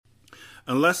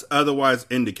Unless otherwise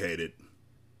indicated,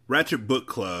 Ratchet Book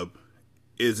Club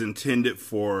is intended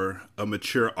for a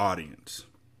mature audience.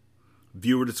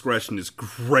 Viewer discretion is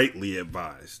greatly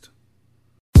advised.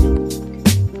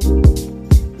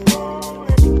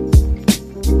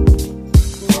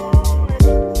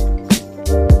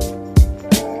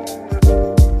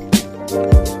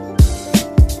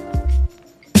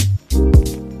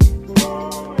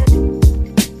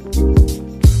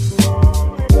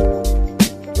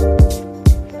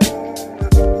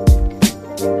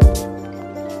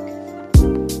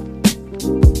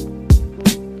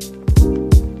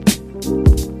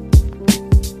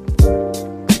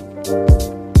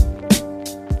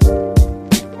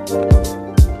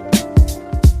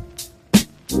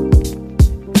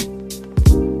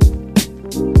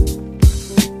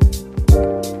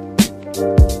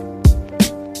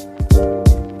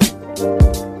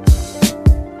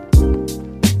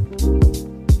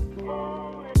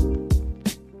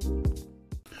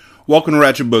 Welcome to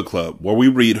Ratchet Book Club, where we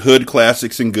read hood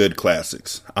classics and good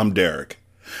classics. I'm Derek.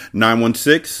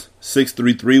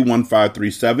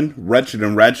 916-633-1537,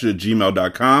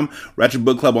 wretchedandratchet@gmail.com, Ratchet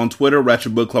Book Club on Twitter,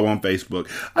 Ratchet Book Club on Facebook.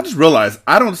 I just realized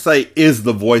I don't say is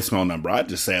the voicemail number. I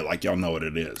just say it like y'all know what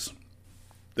it is.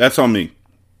 That's on me.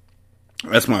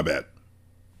 That's my bad.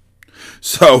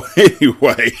 So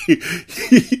anyway,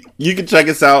 you can check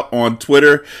us out on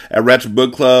Twitter at Ratchet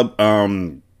Book Club,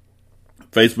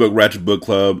 Facebook, Ratchet Book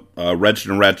Club,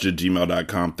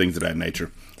 wretchedandratchet@gmail.com, things of that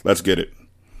nature. Let's get it.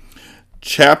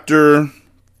 Chapter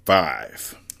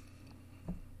 5.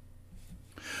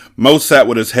 Mo sat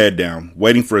with his head down,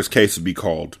 waiting for his case to be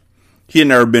called. He had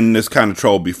never been in this kind of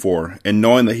trouble before, and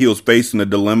knowing that he was facing a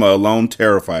dilemma alone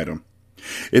terrified him.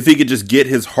 If he could just get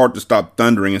his heart to stop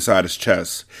thundering inside his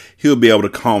chest, he would be able to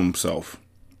calm himself.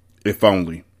 If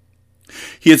only.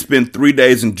 He had spent 3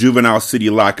 days in juvenile city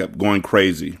lockup going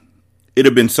crazy. It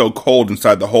had been so cold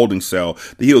inside the holding cell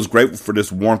that he was grateful for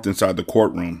this warmth inside the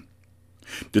courtroom.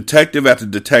 Detective after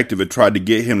detective had tried to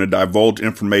get him to divulge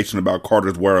information about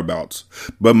Carter's whereabouts,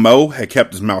 but Mo had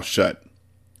kept his mouth shut.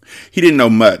 He didn't know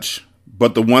much,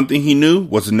 but the one thing he knew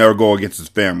was to never go against his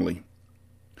family.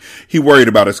 He worried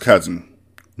about his cousin.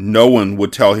 No one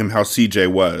would tell him how CJ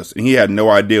was, and he had no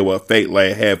idea what fate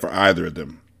lay ahead for either of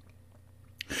them.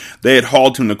 They had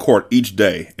hauled him to court each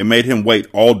day and made him wait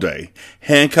all day,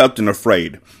 handcuffed and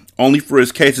afraid, only for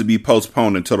his case to be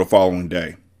postponed until the following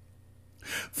day.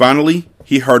 Finally,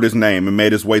 he heard his name and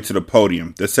made his way to the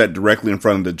podium that sat directly in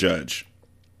front of the judge.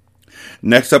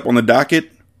 Next up on the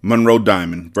docket, Monroe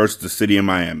Diamond versus the city of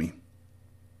Miami.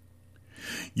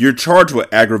 You're charged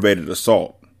with aggravated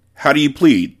assault. How do you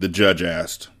plead? The judge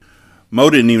asked. Mo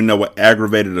didn't even know what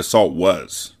aggravated assault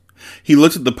was. He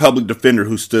looked at the public defender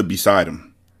who stood beside him.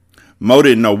 Mo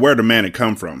didn't know where the man had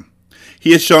come from.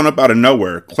 He had shown up out of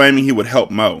nowhere, claiming he would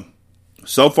help Mo.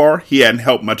 So far, he hadn't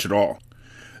helped much at all.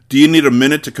 Do you need a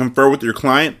minute to confer with your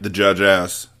client? The judge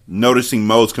asked, noticing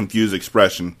Mo's confused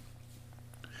expression.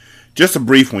 Just a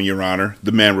brief one, Your Honor,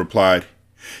 the man replied.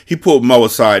 He pulled Mo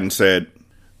aside and said,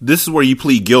 This is where you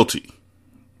plead guilty.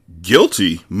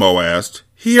 Guilty? Mo asked.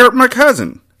 He hurt my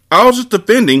cousin. I was just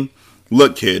defending.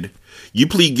 Look, kid, you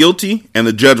plead guilty and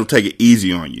the judge will take it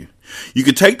easy on you. You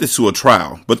could take this to a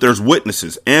trial, but there's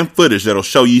witnesses and footage that'll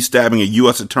show you stabbing a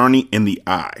U.S. attorney in the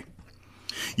eye.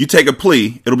 You take a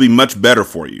plea, it'll be much better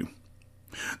for you.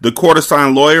 The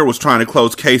court-assigned lawyer was trying to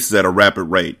close cases at a rapid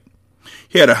rate.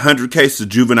 He had 100 cases of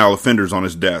juvenile offenders on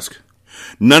his desk.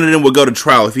 None of them would go to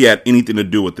trial if he had anything to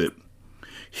do with it.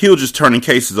 He was just turning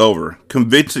cases over,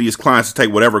 convincing his clients to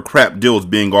take whatever crap deal was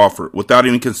being offered, without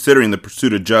even considering the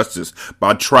pursuit of justice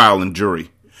by trial and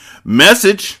jury.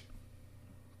 Message!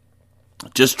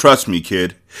 Just trust me,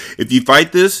 kid. If you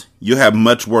fight this, you'll have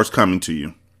much worse coming to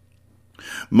you.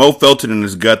 Mo felt it in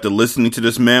his gut that listening to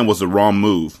this man was the wrong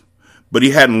move, but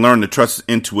he hadn't learned to trust his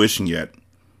intuition yet.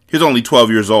 He was only 12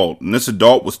 years old, and this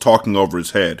adult was talking over his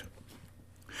head.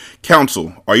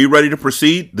 Counsel, are you ready to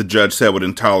proceed? The judge said with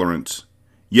intolerance.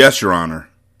 Yes, Your Honor.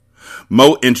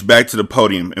 Mo inched back to the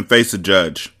podium and faced the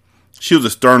judge. She was a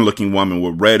stern-looking woman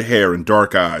with red hair and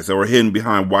dark eyes that were hidden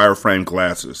behind wire-framed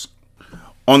glasses.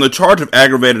 On the charge of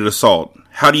aggravated assault,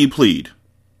 how do you plead?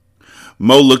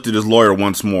 Mo looked at his lawyer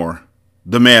once more.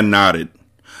 The man nodded.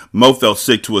 Mo felt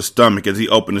sick to his stomach as he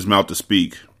opened his mouth to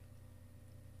speak.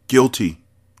 Guilty.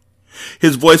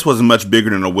 His voice wasn't much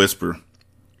bigger than a whisper.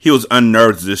 He was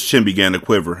unnerved as his chin began to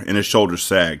quiver and his shoulders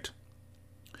sagged.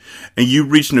 And you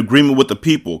reached an agreement with the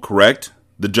people, correct?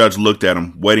 The judge looked at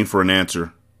him, waiting for an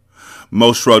answer.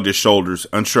 Mo shrugged his shoulders,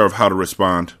 unsure of how to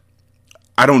respond.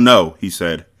 I don't know, he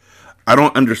said. I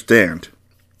don't understand.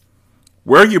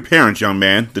 Where are your parents, young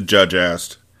man? The judge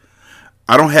asked.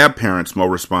 I don't have parents, Mo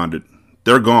responded.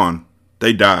 They're gone.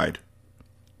 They died.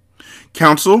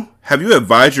 Counsel, have you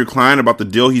advised your client about the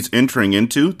deal he's entering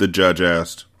into? The judge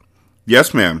asked.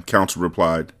 Yes, ma'am, counsel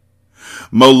replied.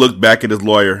 Mo looked back at his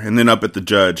lawyer and then up at the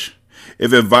judge.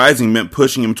 If advising meant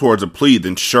pushing him towards a plea,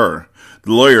 then sure,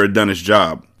 the lawyer had done his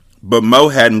job. But Mo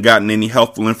hadn't gotten any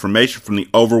helpful information from the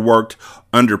overworked,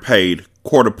 underpaid,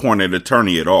 court-appointed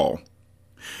attorney at all.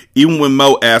 Even when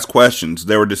Mo asked questions,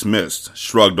 they were dismissed,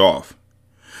 shrugged off.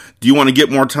 Do you want to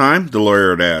get more time? The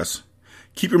lawyer had asked.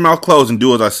 Keep your mouth closed and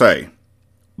do as I say.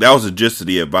 That was the gist of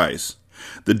the advice.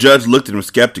 The judge looked at him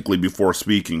skeptically before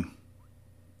speaking.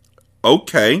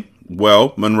 Okay,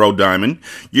 well, Monroe Diamond,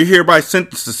 you're hereby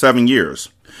sentenced to 7 years,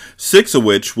 6 of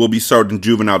which will be served in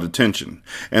juvenile detention,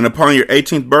 and upon your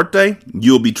 18th birthday,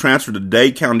 you will be transferred to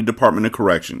Dade County Department of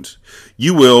Corrections.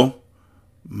 You will...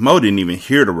 Mo didn't even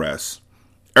hear the rest.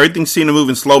 Everything seemed to move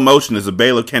in slow motion as the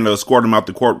bailiff came to escort him out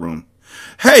the courtroom.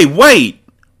 Hey, wait!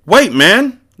 Wait,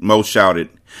 man! Mo shouted.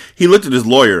 He looked at his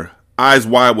lawyer, eyes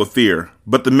wide with fear,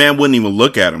 but the man wouldn't even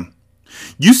look at him.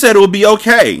 You said it would be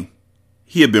okay.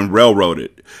 He had been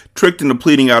railroaded, tricked into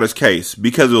pleading out his case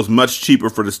because it was much cheaper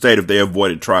for the state if they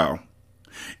avoided trial.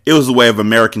 It was the way of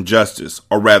American justice,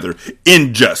 or rather,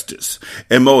 injustice,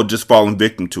 and Mo had just fallen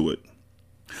victim to it.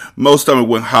 Mo's stomach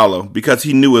went hollow because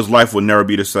he knew his life would never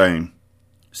be the same.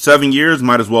 7 years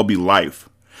might as well be life.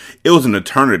 It was an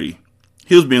eternity.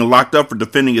 He was being locked up for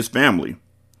defending his family.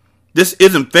 This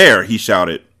isn't fair, he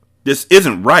shouted. This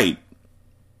isn't right.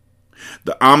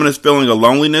 The ominous feeling of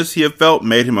loneliness he had felt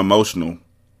made him emotional.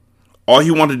 All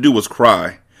he wanted to do was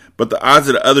cry, but the eyes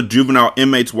of the other juvenile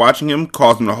inmates watching him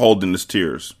caused him to hold in his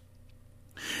tears.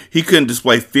 He couldn't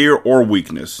display fear or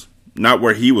weakness, not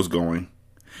where he was going.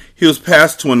 He was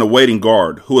passed to an awaiting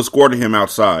guard, who escorted him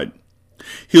outside.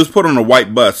 He was put on a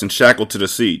white bus and shackled to the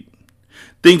seat.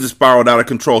 Things had spiraled out of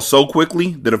control so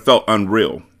quickly that it felt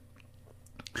unreal.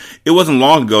 It wasn't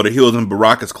long ago that he was in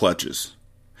Baraka's clutches.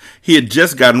 He had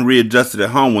just gotten readjusted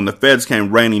at home when the feds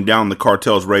came raining down the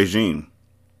cartel's regime.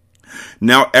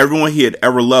 Now everyone he had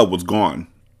ever loved was gone,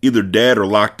 either dead or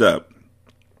locked up.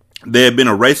 They had been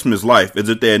erased from his life as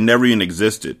if they had never even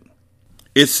existed.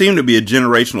 It seemed to be a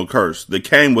generational curse that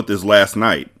came with his last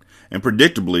night, and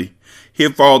predictably, he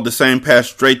had followed the same path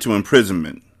straight to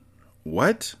imprisonment.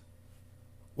 What?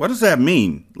 What does that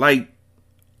mean? Wait.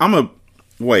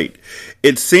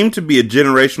 It seemed to be a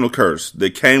generational curse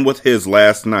that came with his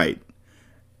last night,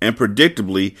 and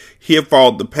predictably, he had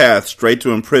followed the path straight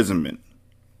to imprisonment.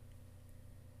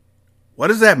 What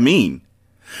does that mean?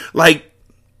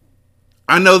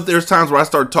 I know that there's times where I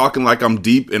start talking like I'm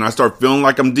deep, and I start feeling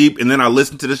like I'm deep, and then I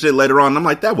listen to the shit later on, and I'm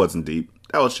like, that wasn't deep.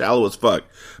 That was shallow as fuck.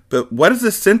 But what does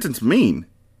this sentence mean?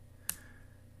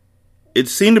 It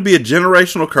seemed to be a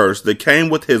generational curse that came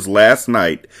with his last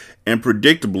night, and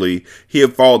predictably, he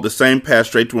had followed the same path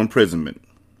straight to imprisonment.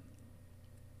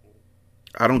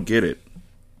 I don't get it.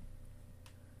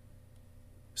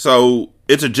 So,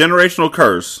 it's a generational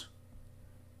curse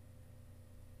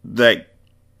that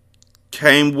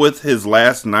came with his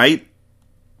last night.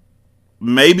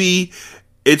 Maybe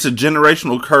it's a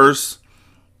generational curse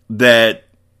that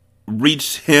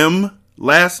reached him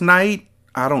last night.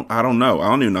 I don't know. I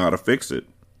don't even know how to fix it.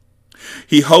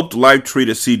 He hoped life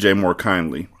treated CJ more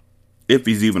kindly. If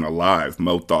he's even alive,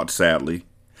 Mo thought sadly.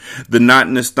 The knot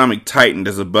in his stomach tightened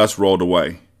as the bus rolled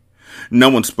away. No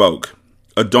one spoke.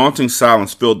 A daunting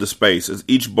silence filled the space as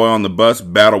each boy on the bus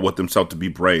battled with himself to be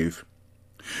brave.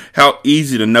 How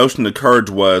easy the notion of courage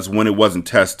was when it wasn't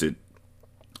tested.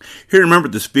 He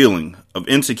remembered this feeling of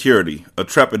insecurity, of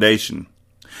trepidation.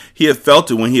 He had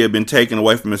felt it when he had been taken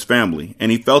away from his family,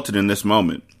 and he felt it in this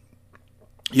moment.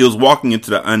 He was walking into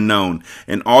the unknown,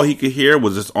 and all he could hear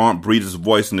was his Aunt Breeze's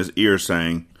voice in his ear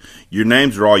saying, "Your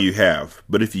names are all you have,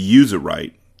 but if you use it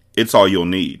right, it's all you'll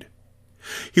need."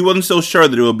 He wasn't so sure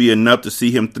that it would be enough to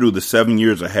see him through the 7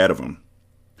 years ahead of him.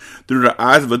 Through the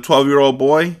eyes of a 12-year-old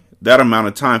boy, that amount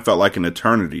of time felt like an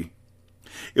eternity.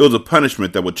 It was a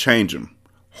punishment that would change him,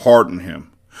 harden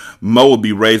him. Mo would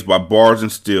be raised by bars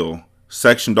and steel,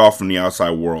 sectioned off from the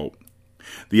outside world.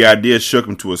 The idea shook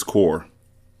him to his core.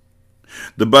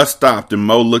 The bus stopped and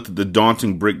Mo looked at the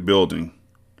daunting brick building.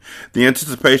 The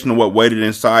anticipation of what waited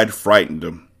inside frightened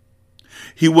him.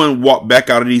 He wouldn't walk back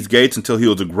out of these gates until he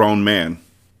was a grown man.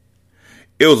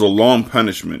 It was a long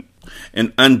punishment,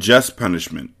 an unjust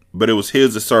punishment, but it was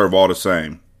his to serve all the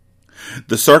same.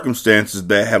 The circumstances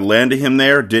that had landed him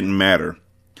there didn't matter.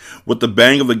 With the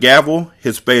bang of a gavel,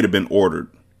 his fate had been ordered.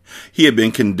 He had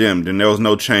been condemned and there was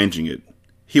no changing it.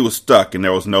 He was stuck and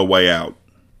there was no way out.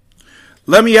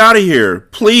 "Let me out of here,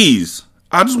 please.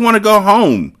 I just want to go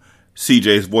home."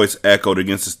 CJ's voice echoed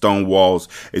against the stone walls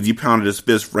as he pounded his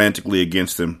fist frantically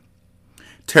against them.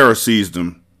 Terror seized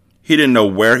him. He didn't know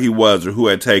where he was or who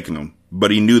had taken him,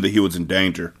 but he knew that he was in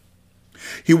danger.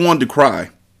 He wanted to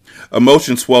cry.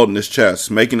 Emotion swelled in his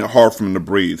chest, making it hard for him to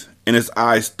breathe, and his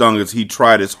eyes stung as he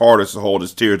tried his hardest to hold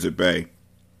his tears at bay.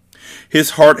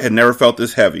 His heart had never felt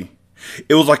this heavy.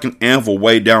 It was like an anvil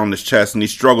weighed down on his chest, and he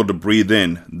struggled to breathe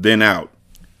in, then out.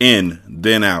 In,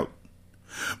 then out.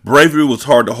 Bravery was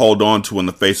hard to hold on to in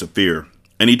the face of fear,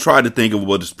 and he tried to think of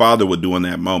what his father would do in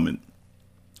that moment.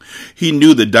 He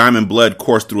knew that diamond blood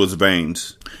coursed through his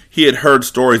veins. He had heard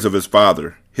stories of his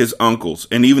father, his uncles,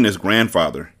 and even his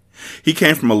grandfather. He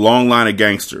came from a long line of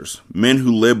gangsters, men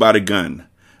who lived by the gun.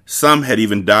 Some had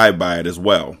even died by it as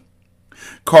well.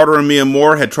 Carter and Mia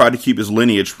Moore had tried to keep his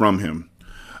lineage from him,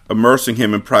 immersing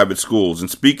him in private schools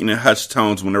and speaking in hushed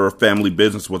tones whenever family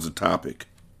business was a topic.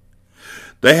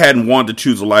 They hadn't wanted to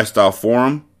choose a lifestyle for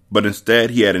him, but instead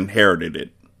he had inherited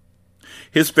it.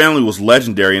 His family was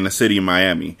legendary in the city of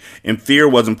Miami, and fear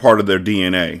wasn't part of their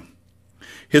DNA.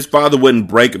 His father wouldn't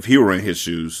break if he were in his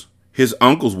shoes. His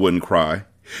uncles wouldn't cry.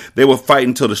 They would fight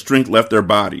until the strength left their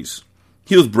bodies.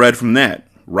 He was bred from that,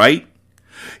 right?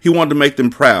 He wanted to make them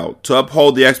proud, to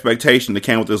uphold the expectation that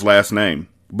came with his last name,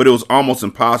 but it was almost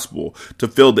impossible to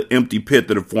fill the empty pit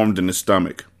that had formed in his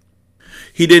stomach.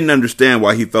 He didn't understand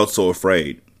why he felt so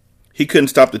afraid. He couldn't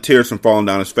stop the tears from falling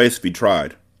down his face if he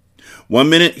tried. One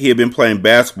minute he had been playing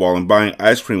basketball and buying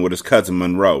ice cream with his cousin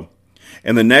Monroe,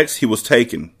 and the next he was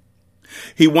taken.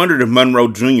 He wondered if Monroe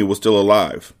Jr. was still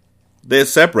alive. They had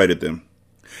separated them.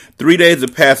 3 days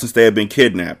had passed since they had been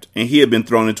kidnapped, and he had been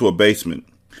thrown into a basement.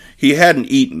 He hadn't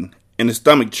eaten, and his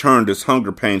stomach churned as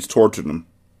hunger pains tortured him.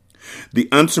 The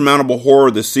unsurmountable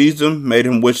horror that seized him made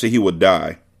him wish that he would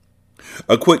die.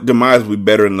 A quick demise would be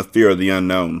better than the fear of the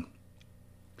unknown.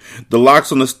 The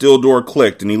locks on the steel door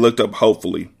clicked, and he looked up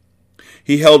hopefully.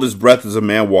 He held his breath as a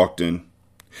man walked in.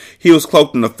 He was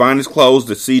cloaked in the finest clothes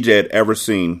that CJ had ever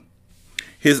seen.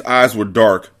 His eyes were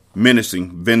dark,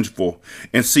 menacing, vengeful,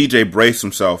 and CJ braced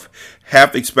himself,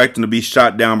 half expecting to be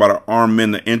shot down by the armed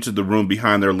men that entered the room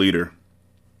behind their leader.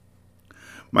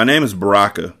 "My name is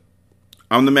Baraka.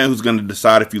 I'm the man who's going to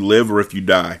decide if you live or if you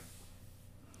die."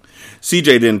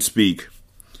 CJ didn't speak.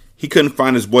 He couldn't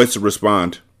find his voice to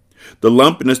respond. The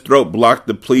lump in his throat blocked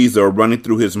the pleas that were running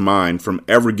through his mind from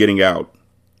ever getting out.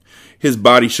 His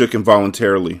body shook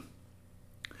involuntarily.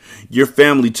 "Your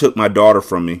family took my daughter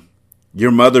from me.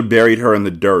 Your mother buried her in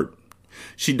the dirt.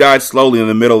 She died slowly in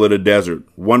the middle of the desert,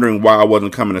 wondering why I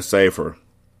wasn't coming to save her.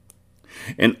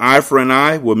 An eye for an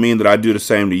eye would mean that I'd do the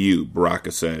same to you,"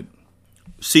 Baraka said.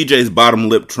 CJ's bottom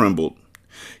lip trembled.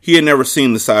 He had never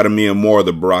seen the side of Mia Moore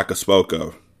that Baraka spoke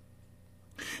of.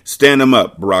 "Stand him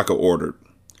up," Baraka ordered.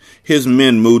 His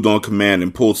men moved on command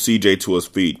and pulled CJ to his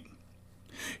feet.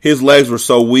 His legs were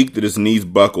so weak that his knees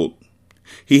buckled.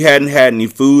 He hadn't had any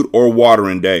food or water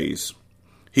in days.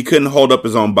 He couldn't hold up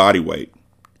his own body weight.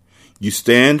 "You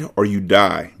stand or you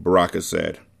die," Baraka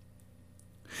said.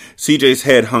 CJ's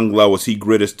head hung low as he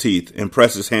grit his teeth and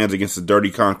pressed his hands against the dirty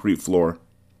concrete floor.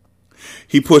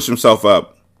 He pushed himself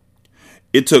up.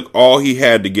 It took all he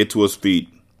had to get to his feet.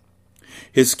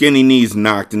 His skinny knees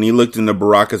knocked and he looked into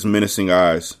Baraka's menacing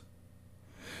eyes.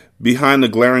 Behind the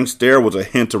glaring stare was a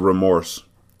hint of remorse.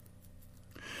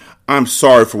 "I'm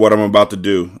sorry for what I'm about to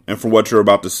do and for what you're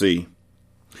about to see.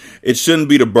 It shouldn't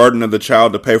be the burden of the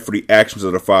child to pay for the actions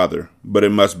of the father, but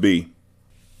it must be."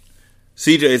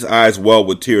 CJ's eyes welled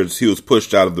with tears as he was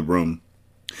pushed out of the room.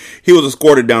 He was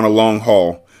escorted down a long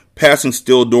hall, passing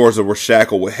steel doors that were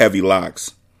shackled with heavy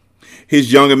locks.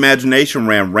 His young imagination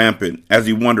ran rampant as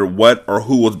he wondered what or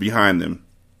who was behind them.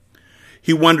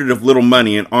 He wondered if Little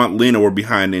Money and Aunt Lena were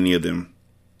behind any of them.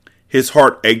 His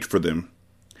heart ached for them.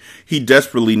 He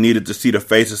desperately needed to see the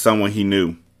face of someone he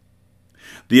knew.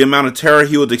 The amount of terror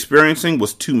he was experiencing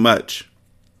was too much.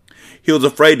 He was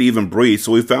afraid to even breathe,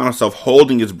 so he found himself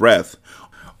holding his breath,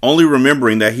 only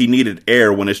remembering that he needed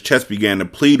air when his chest began to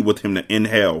plead with him to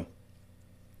inhale.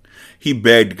 He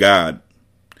begged God.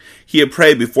 He had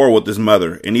prayed before with his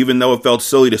mother, and even though it felt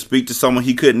silly to speak to someone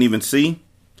he couldn't even see,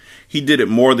 he did it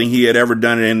more than he had ever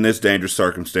done in this dangerous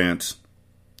circumstance.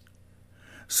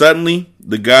 Suddenly,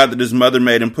 the God that his mother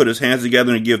made him put his hands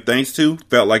together and give thanks to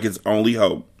felt like his only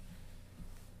hope.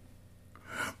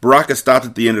 Baraka stopped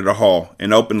at the end of the hall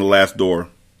and opened the last door.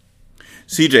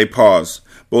 CJ paused,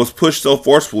 but was pushed so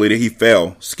forcefully that he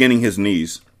fell, skinning his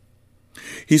knees.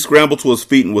 He scrambled to his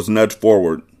feet and was nudged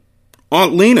forward.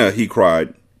 "Aunt Lena!" he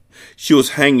cried. She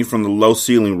was hanging from the low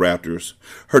ceiling rafters,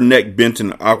 her neck bent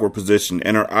in an awkward position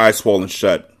and her eyes swollen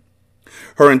shut.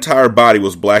 Her entire body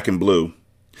was black and blue.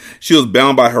 She was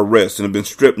bound by her wrists and had been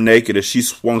stripped naked as she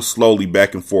swung slowly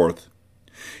back and forth.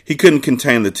 He couldn't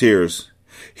contain the tears.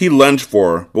 He lunged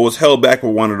for her, but was held back by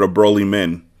one of the burly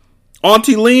men.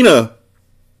 "Auntie Lena!"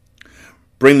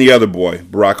 "Bring the other boy,"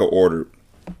 Baraka ordered.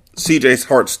 CJ's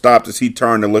heart stopped as he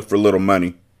turned and looked for little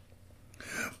Money.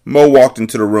 Mo walked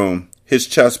into the room, his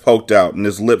chest poked out and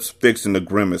his lips fixed in a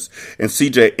grimace, and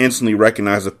CJ instantly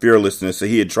recognized the fearlessness that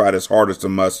he had tried his hardest to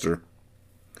muster.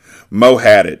 Mo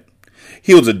had it.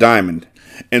 He was a diamond,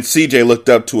 and CJ looked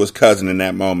up to his cousin in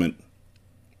that moment.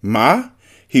 "Ma?"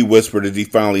 he whispered as he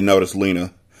finally noticed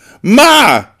Lena.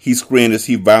 "Ma!" he screamed as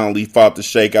he violently fought to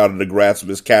shake out of the grasp of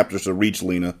his captors to reach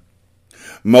Lena.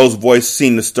 Mo's voice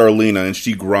seemed to stir Lena, and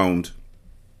she groaned.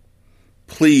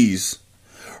 "Please."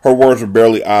 Her words were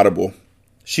barely audible.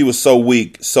 She was so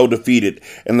weak, so defeated,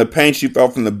 and the pain she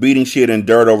felt from the beating she had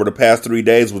endured over the past 3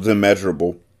 days was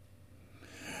immeasurable.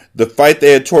 The fight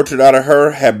they had tortured out of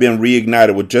her had been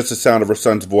reignited with just the sound of her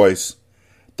son's voice.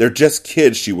 "They're just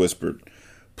kids," she whispered.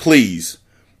 "Please."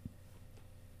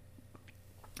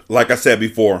 Like I said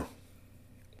before,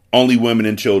 only women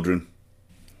and children.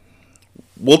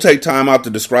 We'll take time out to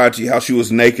describe to you how she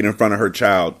was naked in front of her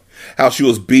child, how she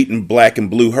was beaten black and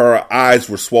blue, her eyes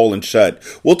were swollen shut.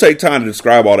 We'll take time to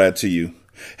describe all that to you.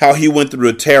 How he went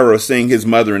through the terror of seeing his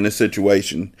mother in this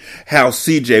situation. How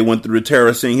CJ went through the terror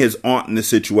of seeing his aunt in this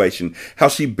situation. How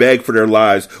she begged for their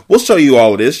lives. We'll show you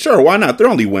all of this. Sure, why not? They're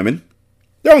only women.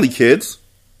 They're only kids.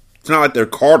 It's not like they're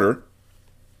Carter.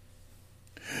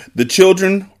 "The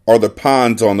children are the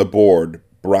pawns on the board,"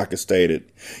 Baraka stated.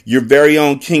 "Your very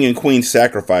own king and queen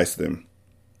sacrificed them.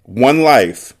 One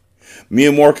life. Me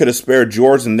and Moore could have spared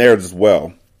yours and theirs as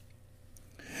well.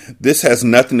 This has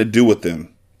nothing to do with them."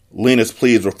 Lena's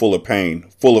pleas were full of pain,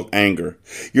 full of anger.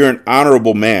 "You're an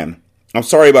honorable man. I'm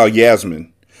sorry about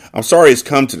Yasmin. I'm sorry it's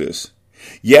come to this.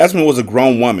 Yasmin was a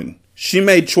grown woman. She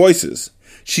made choices.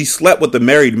 She slept with a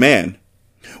married man.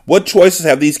 What choices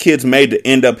have these kids made to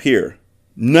end up here?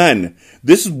 None.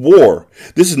 This is war.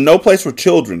 This is no place for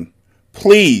children.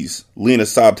 Please," Lena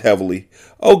sobbed heavily.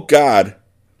 "Oh, God."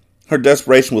 Her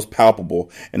desperation was palpable,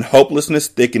 and hopelessness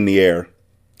thick in the air.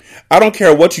 "I don't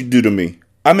care what you do to me.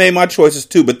 I made my choices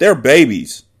too, but they're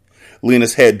babies."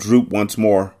 Lena's head drooped once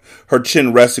more, her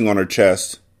chin resting on her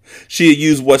chest. She had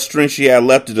used what strength she had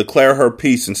left to declare her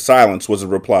peace, and silence was a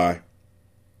reply.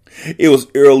 It was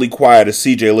eerily quiet as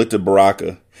CJ looked at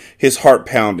Baraka, his heart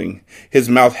pounding, his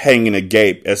mouth hanging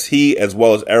agape as he, as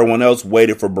well as everyone else,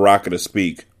 waited for Baraka to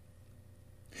speak.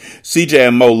 CJ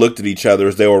and Mo looked at each other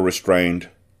as they were restrained.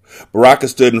 Baraka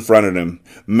stood in front of them,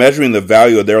 measuring the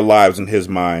value of their lives in his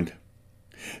mind.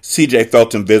 CJ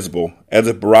felt invisible, as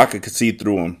if Baraka could see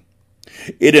through him.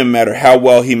 It didn't matter how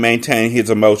well he maintained his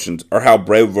emotions or how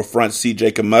brave of a front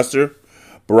CJ could muster,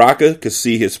 Baraka could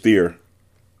see his fear.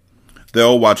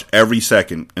 "They'll watch every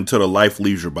second until the life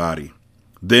leaves your body.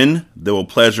 Then they will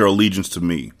pledge their allegiance to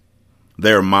me.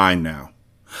 They are mine now.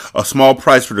 A small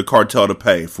price for the cartel to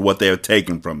pay for what they have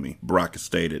taken from me," Baraka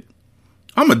stated.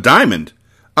 "I'm a diamond.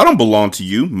 I don't belong to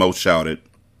you," Mo shouted.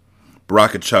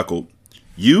 Baraka chuckled.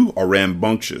 "You are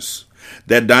rambunctious.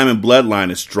 That diamond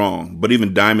bloodline is strong, but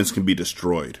even diamonds can be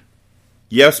destroyed.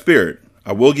 You have spirit.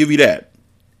 I will give you that."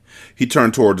 He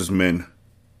turned toward his men.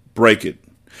 "Break it.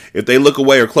 If they look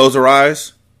away or close their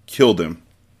eyes, kill them."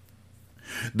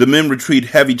 The men retrieved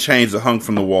heavy chains that hung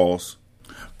from the walls.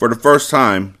 For the first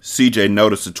time, CJ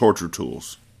noticed the torture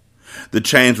tools. The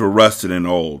chains were rusted and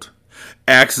old.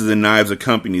 Axes and knives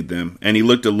accompanied them, and he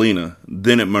looked at Lena,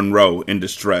 then at Monroe, in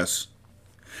distress.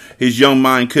 His young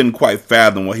mind couldn't quite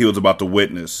fathom what he was about to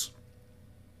witness.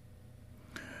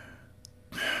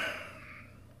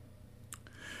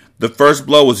 The first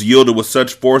blow was yielded with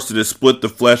such force that it split the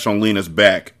flesh on Lena's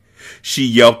back. She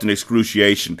yelped in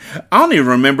excruciation. I don't even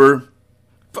remember.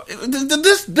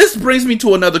 This brings me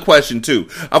to another question, too.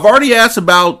 I've already asked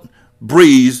about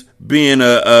Breeze being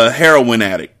a heroin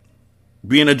addict,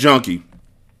 being a junkie.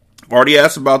 Already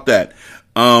asked about that.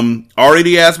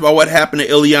 Already asked about what happened to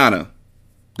Ileana.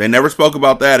 They never spoke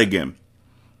about that again.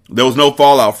 There was no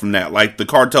fallout from that. Like, the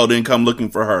cartel didn't come looking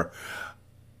for her.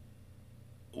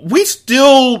 We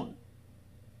still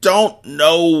don't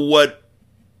know what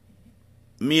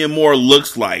Mia Moore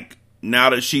looks like now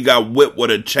that she got whipped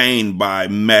with a chain by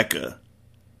Mecca.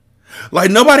 Like,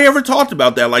 nobody ever talked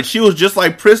about that. Like, she was just,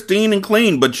 like, pristine and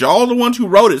clean. But y'all are the ones who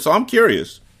wrote it, so I'm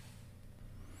curious.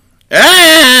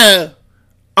 Ah!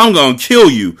 I'm gonna kill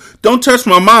you. Don't touch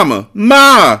my mama.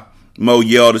 Ma! Mo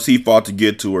yelled as he fought to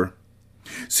get to her.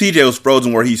 CJ was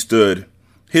frozen where he stood.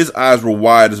 His eyes were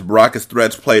wide as Baraka's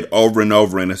threats played over and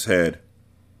over in his head.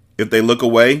 If they look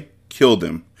away, kill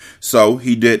them. So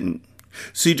he didn't.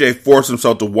 CJ forced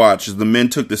himself to watch as the men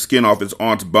took the skin off his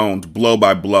aunt's bones blow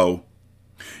by blow.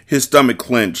 His stomach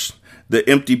clenched, the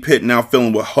empty pit now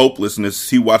filling with hopelessness as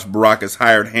he watched Baraka's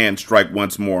hired hand strike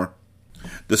once more.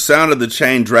 The sound of the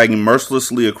chain dragging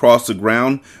mercilessly across the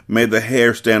ground made the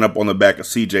hair stand up on the back of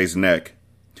CJ's neck.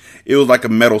 It was like a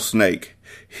metal snake,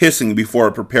 hissing before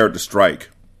it prepared to strike.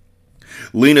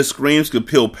 Lena's screams could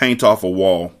peel paint off a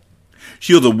wall.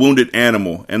 She was a wounded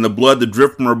animal, and the blood that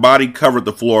dripped from her body covered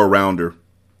the floor around her.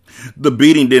 The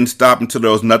beating didn't stop until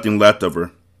there was nothing left of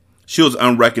her. She was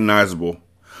unrecognizable.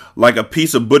 Like a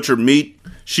piece of butchered meat,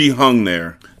 she hung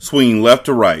there, swinging left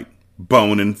to right,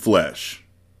 bone and flesh.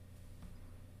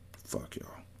 Fuck y'all.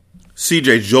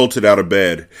 CJ jolted out of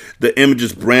bed, the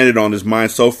images branded on his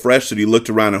mind so fresh that he looked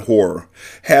around in horror,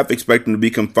 half expecting to be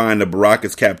confined to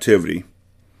Baraka's captivity.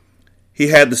 He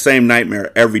had the same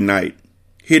nightmare every night.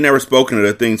 He had never spoken of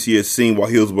the things he had seen while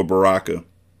he was with Baraka.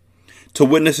 To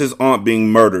witness his aunt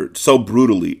being murdered so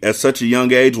brutally at such a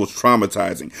young age was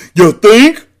traumatizing. You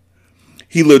think?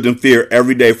 He lived in fear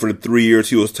every day for the 3 years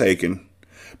he was taken.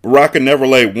 Baraka never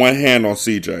laid one hand on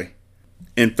CJ.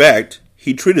 In fact,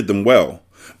 he treated them well,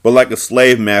 but like a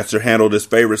slave master handled his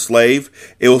favorite slave,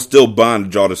 it was still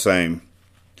bondage all the same.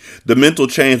 The mental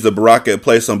chains that Baraka had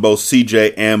placed on both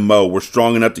CJ and Mo were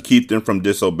strong enough to keep them from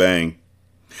disobeying.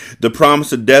 The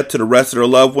promise of death to the rest of their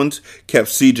loved ones kept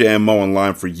CJ and Mo in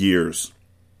line for years.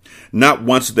 Not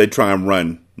once did they try and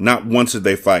run. Not once did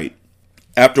they fight.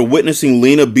 After witnessing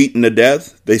Lena beaten to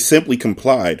death, they simply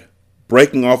complied,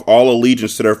 breaking off all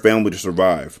allegiance to their family to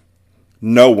survive.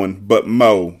 No one but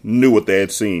Mo knew what they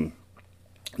had seen.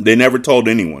 They never told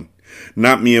anyone.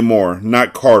 Not Mia Moore,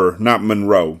 not Carter, not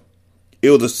Monroe. It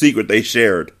was a secret they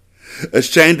shared.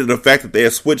 Ashamed of the fact that they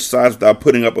had switched sides without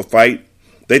putting up a fight,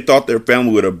 they thought their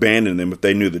family would abandon them if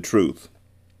they knew the truth.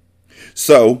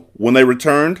 So, when they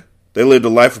returned, they lived a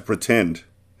life of pretend.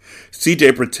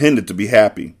 CJ pretended to be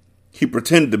happy. He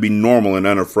pretended to be normal and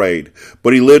unafraid,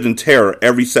 but he lived in terror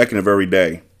every second of every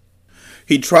day.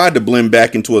 He tried to blend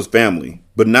back into his family,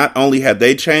 but not only had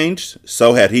they changed,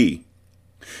 so had he.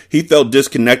 He felt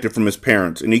disconnected from his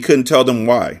parents, and he couldn't tell them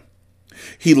why.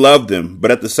 He loved them,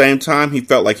 but at the same time, he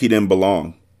felt like he didn't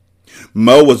belong.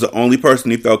 Mo was the only person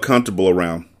he felt comfortable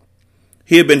around.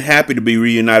 He had been happy to be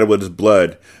reunited with his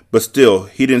blood, but still,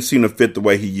 he didn't seem to fit the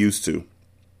way he used to.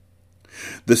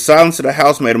 The silence of the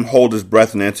house made him hold his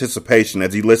breath in anticipation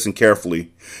as he listened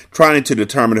carefully, trying to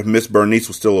determine if Miss Bernice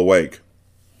was still awake.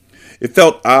 It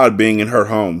felt odd being in her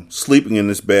home, sleeping in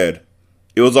this bed.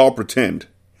 It was all pretend.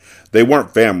 They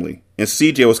weren't family, and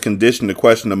CJ was conditioned to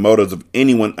question the motives of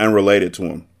anyone unrelated to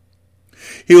him.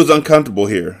 He was uncomfortable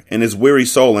here, and his weary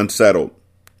soul unsettled.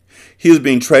 He was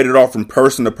being traded off from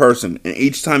person to person, and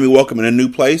each time he woke up in a new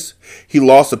place, he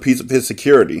lost a piece of his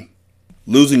security.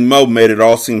 Losing Mo made it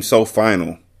all seem so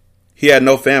final. He had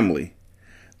no family.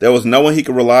 There was no one he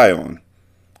could rely on.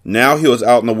 Now he was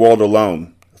out in the world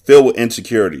alone, filled with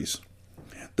insecurities.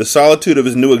 The solitude of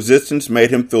his new existence made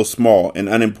him feel small and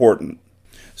unimportant.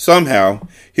 Somehow,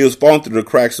 he was falling through the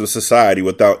cracks of society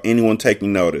without anyone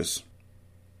taking notice.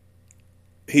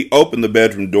 He opened the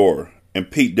bedroom door and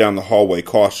peeked down the hallway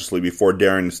cautiously before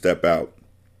daring to step out.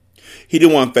 He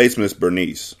didn't want to face Miss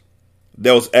Bernice.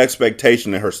 There was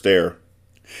expectation in her stare.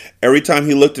 Every time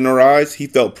he looked in her eyes, he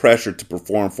felt pressure to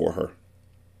perform for her.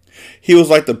 He was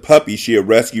like the puppy she had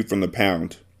rescued from the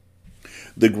pound.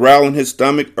 The growl in his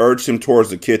stomach urged him towards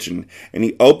the kitchen, and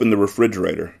he opened the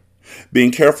refrigerator,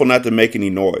 being careful not to make any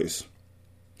noise.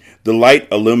 The light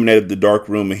illuminated the dark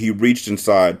room, and he reached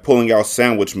inside, pulling out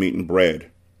sandwich meat and bread.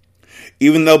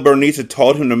 Even though Bernice had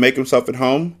told him to make himself at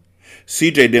home,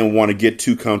 CJ didn't want to get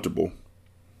too comfortable.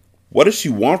 What does she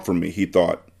want from me, he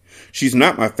thought. She's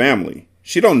not my family.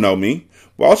 She don't know me.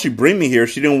 Why would she bring me here if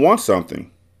she didn't want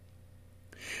something?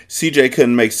 CJ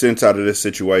couldn't make sense out of this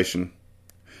situation.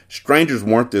 Strangers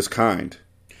weren't this kind.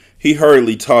 He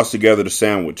hurriedly tossed together the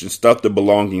sandwich and stuffed the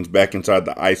belongings back inside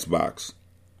the icebox.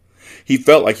 He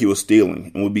felt like he was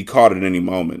stealing and would be caught at any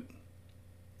moment.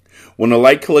 When the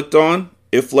light clicked on,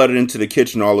 it flooded into the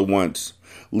kitchen all at once,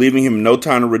 leaving him no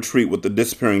time to retreat with the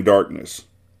disappearing darkness.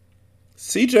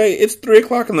 CJ, it's 3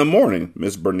 o'clock in the morning,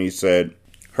 Miss Bernice said.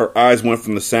 Her eyes went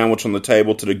from the sandwich on the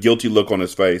table to the guilty look on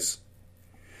his face.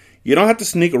 You don't have to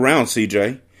sneak around,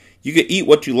 CJ. You can eat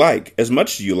what you like, as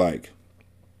much as you like.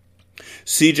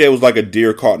 CJ was like a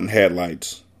deer caught in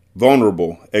headlights.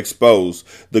 Vulnerable, exposed,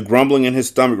 the grumbling in his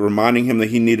stomach reminding him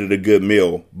that he needed a good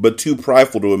meal, but too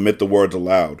prideful to admit the words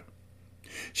aloud.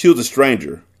 She was a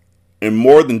stranger, and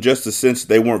more than just the sense that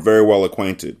they weren't very well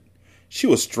acquainted. She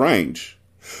was strange.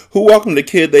 Who welcomed a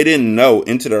kid they didn't know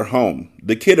into their home,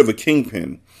 the kid of a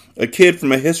kingpin, a kid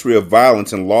from a history of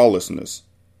violence and lawlessness.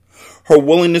 Her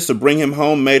willingness to bring him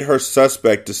home made her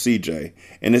suspect to CJ,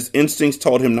 and his instincts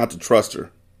told him not to trust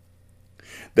her.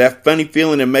 That funny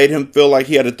feeling that made him feel like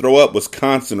he had to throw up was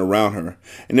constant around her,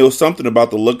 and there was something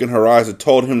about the look in her eyes that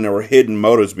told him there were hidden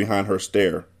motives behind her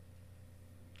stare.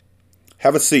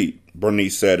 "Have a seat,"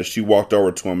 Bernice said as she walked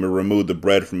over to him and removed the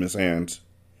bread from his hands.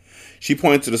 She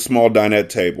pointed to the small dinette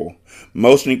table,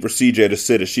 motioning for CJ to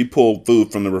sit as she pulled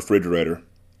food from the refrigerator.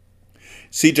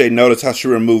 CJ noticed how she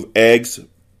removed eggs,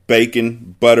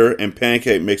 bacon, butter, and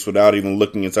pancake mix without even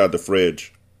looking inside the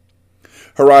fridge.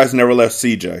 Her eyes never left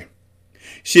CJ.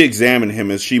 She examined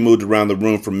him as she moved around the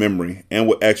room from memory, and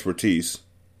with expertise.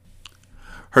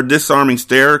 Her disarming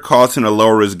stare caused him to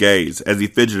lower his gaze as he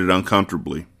fidgeted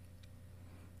uncomfortably.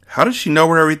 How does she know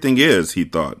where everything is, he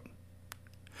thought.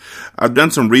 I've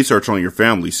done some research on your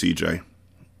family, CJ.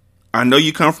 I know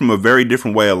you come from a very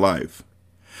different way of life.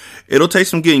 It'll take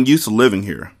some getting used to living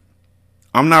here.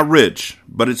 I'm not rich,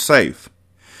 but it's safe.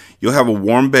 You'll have a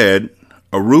warm bed,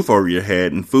 a roof over your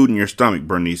head, and food in your stomach,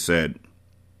 Bernice said.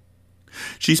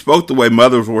 She spoke the way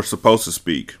mothers were supposed to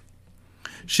speak.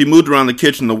 She moved around the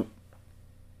kitchen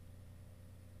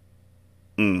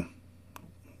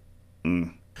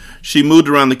She moved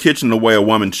around the kitchen the way a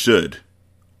woman should.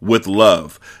 With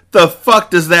love. The fuck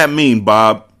does that mean,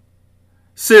 Bob?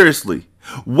 Seriously,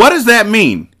 what does that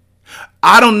mean?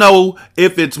 I don't know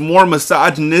if it's more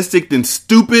misogynistic than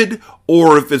stupid,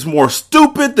 or if it's more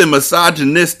stupid than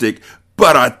misogynistic,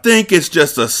 but I think it's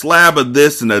just a slab of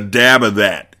this and a dab of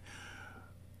that.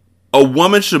 A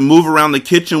woman should move around the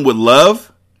kitchen with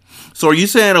love? So are you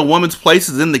saying a woman's place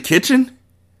is in the kitchen?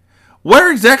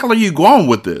 Where exactly are you going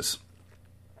with this?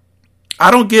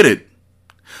 I don't get it.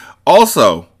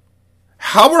 Also,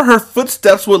 how are her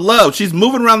footsteps with love? She's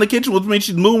moving around the kitchen, which means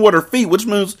she's moving with her feet, which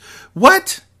means,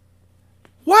 what?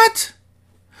 What?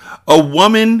 A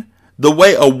woman, the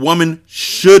way a woman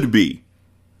should be.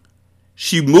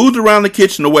 She moved around the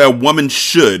kitchen the way a woman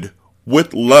should,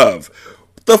 with love.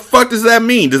 What the fuck does that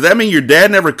mean? Does that mean your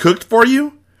dad never cooked for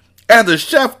you? As a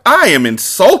chef, I am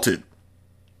insulted.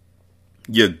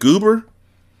 You goober?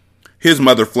 His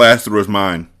mother flashed through his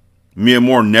mind. Mia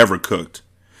Moore never cooked.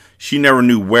 She never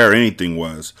knew where anything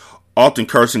was, often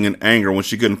cursing in anger when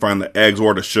she couldn't find the eggs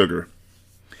or the sugar.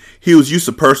 He was used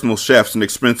to personal chefs and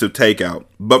expensive takeout,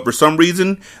 but for some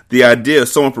reason, the idea of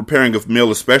someone preparing a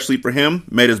meal especially for him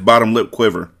made his bottom lip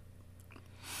quiver.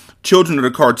 Children of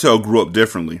the cartel grew up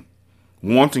differently,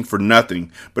 wanting for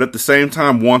nothing, but at the same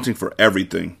time wanting for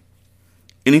everything.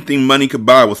 Anything money could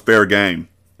buy was fair game,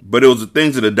 but it was the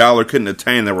things that a dollar couldn't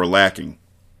attain that were lacking.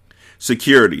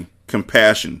 Security,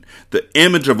 compassion, the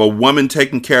image of a woman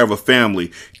taking care of a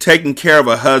family, taking care of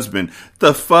a husband.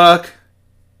 The fuck?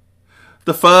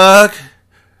 The fuck?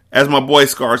 As my boy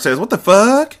Scar says, what the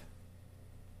fuck?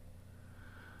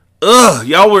 Ugh,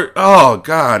 oh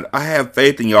God, I have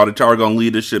faith in y'all that y'all are going to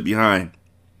leave this shit behind.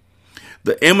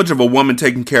 The image of a woman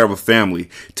taking care of a family,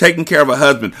 taking care of a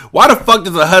husband. Why the fuck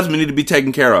does a husband need to be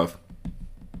taken care of?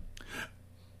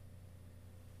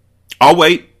 I'll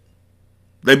wait.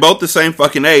 They both the same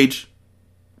fucking age.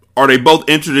 Or they both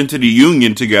entered into the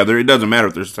union together. It doesn't matter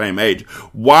if they're the same age.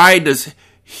 Why does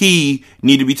he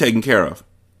need to be taken care of?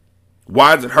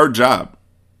 Why is it her job?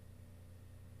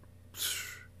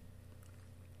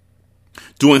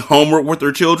 Doing homework with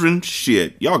their children?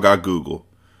 Shit. Y'all got Google.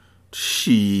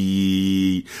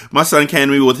 Shit. My son came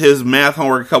to me with his math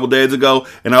homework a couple days ago,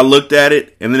 and I looked at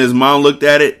it, and then his mom looked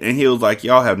at it, and he was like,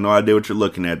 y'all have no idea what you're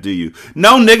looking at, do you?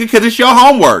 No, nigga, because it's your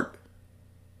homework.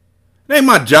 It ain't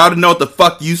my job to know what the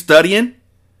fuck you studying.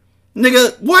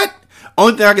 Nigga, what?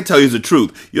 Only thing I can tell you is the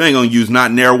truth. You ain't gonna use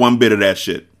not near one bit of that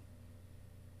shit.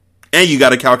 And you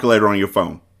got a calculator on your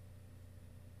phone.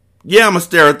 Yeah, I'm gonna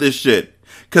stare at this shit.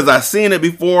 Because I seen it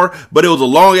before, but it was a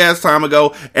long ass time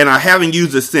ago, and I haven't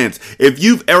used it since. If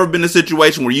you've ever been in a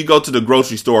situation where you go to the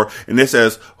grocery store, and it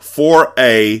says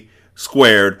 4a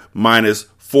squared minus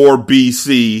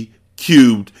 4bc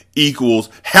cubed equals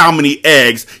how many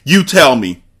eggs, you tell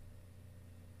me.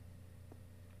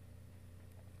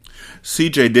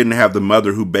 CJ didn't have the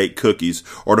mother who baked cookies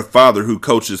or the father who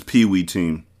coached his Pee-wee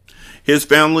team. His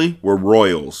family were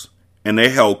royals, and they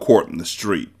held court in the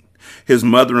street. His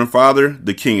mother and father,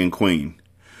 the king and queen.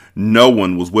 No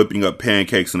one was whipping up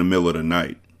pancakes in the middle of the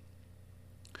night.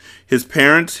 His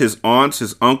parents, his aunts,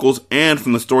 his uncles, and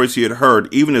from the stories he had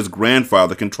heard, even his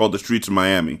grandfather controlled the streets of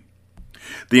Miami.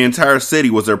 The entire city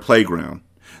was their playground.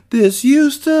 This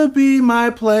used to be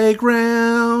my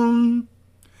playground.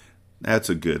 That's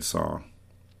a good song.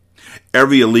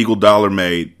 Every illegal dollar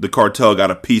made, the cartel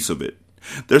got a piece of it.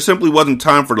 There simply wasn't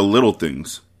time for the little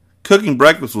things. Cooking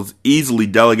breakfast was easily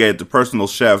delegated to personal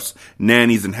chefs,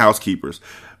 nannies, and housekeepers.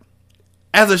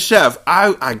 As a chef,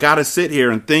 I gotta sit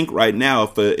here and think right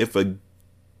now if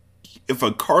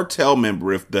a cartel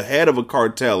member, if the head of a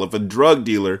cartel, if a drug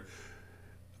dealer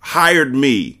hired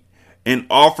me and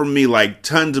offered me like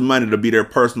tons of money to be their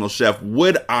personal chef,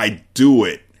 would I do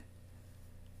it?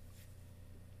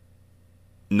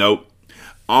 Nope.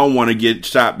 I don't want to get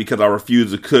shot because I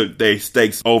refuse to cook their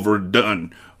steaks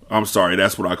overdone. I'm sorry,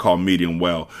 that's what I call medium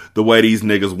well. The way these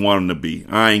niggas want them to be.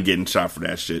 I ain't getting shot for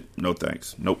that shit. No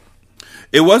thanks. Nope.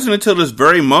 It wasn't until this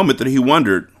very moment that he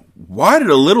wondered, why do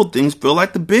the little things feel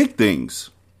like the big things?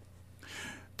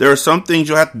 There are some things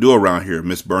you'll have to do around here,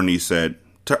 Miss Bernice said,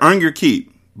 to earn your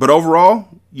keep. But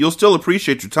overall, you'll still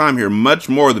appreciate your time here much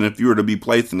more than if you were to be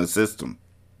placed in a system.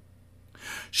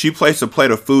 She placed a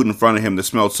plate of food in front of him that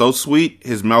smelled so sweet,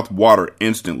 his mouth watered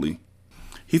instantly.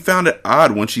 He found it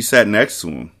odd when she sat next to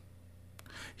him.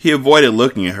 He avoided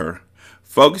looking at her,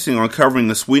 focusing on covering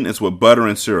the sweetness with butter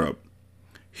and syrup.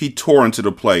 He tore into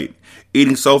the plate,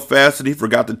 eating so fast that he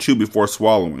forgot to chew before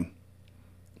swallowing.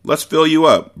 Let's fill you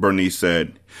up, Bernice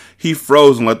said. He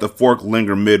froze and let the fork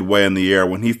linger midway in the air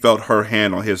when he felt her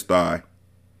hand on his thigh.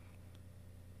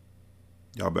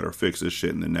 Y'all better fix this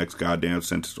shit in the next goddamn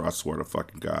sentence, or I swear to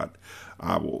fucking God.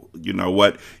 I will, you know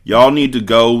what? Y'all need to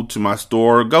go to my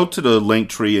store, go to the link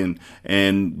tree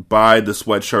and buy the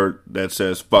sweatshirt that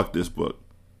says, fuck this book.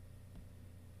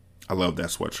 I love that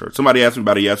sweatshirt. Somebody asked me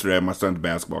about it yesterday at my son's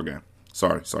basketball game.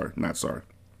 Sorry, not sorry.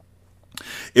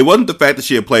 It wasn't the fact that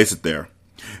she had placed it there.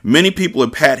 Many people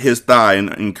had pat his thigh in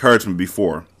encouragement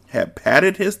before. Had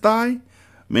patted his thigh?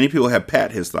 Many people had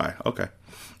pat his thigh. Okay.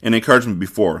 In encouragement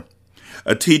before.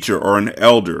 A teacher or an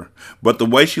elder. But the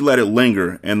way she let it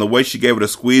linger and the way she gave it a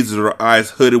squeeze as her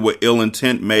eyes hooded with ill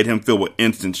intent made him feel with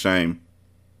instant shame.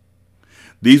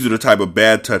 These were the type of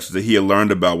bad touches that he had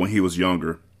learned about when he was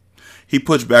younger. He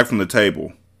pushed back from the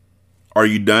table. Are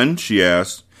you done? She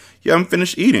asked. Yeah, I'm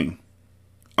finished eating.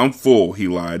 I'm full, he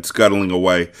lied, scuttling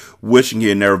away, wishing he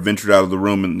had never ventured out of the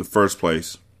room in the first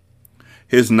place.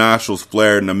 His nostrils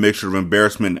flared in a mixture of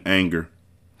embarrassment and anger.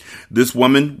 This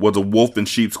woman was a wolf in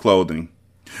sheep's clothing.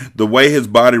 The way his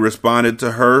body responded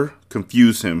to her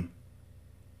confused him.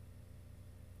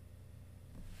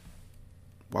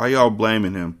 Why y'all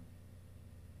blaming him?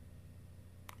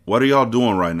 What are y'all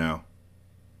doing right now?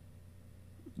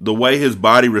 The way his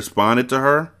body responded to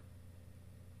her?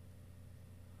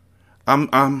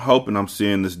 I'm hoping I'm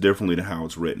seeing this differently than how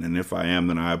it's written, and if I am,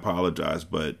 then I apologize,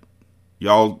 but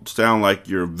y'all sound like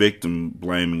you're victim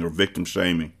blaming or victim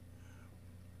shaming.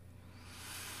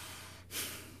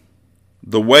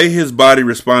 The way his body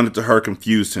responded to her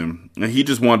confused him, and he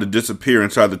just wanted to disappear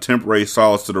inside the temporary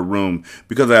solace of the room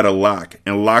because it had a lock,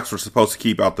 and locks were supposed to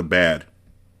keep out the bad.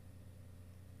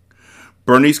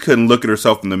 Bernice couldn't look at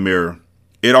herself in the mirror.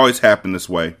 It always happened this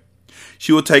way.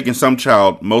 She would take in some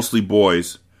child, mostly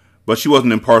boys, but she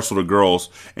wasn't impartial to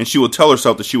girls, and she would tell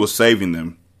herself that she was saving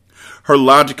them. Her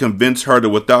logic convinced her that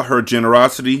without her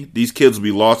generosity, these kids would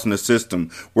be lost in a system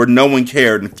where no one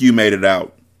cared and few made it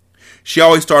out. She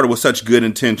always started with such good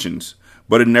intentions,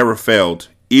 but it never failed.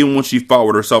 Even when she fought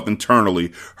with herself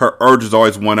internally, her urges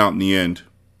always won out in the end.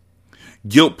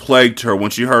 Guilt plagued her when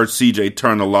she heard CJ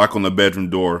turn the lock on the bedroom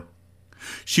door.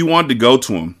 She wanted to go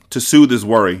to him, to soothe his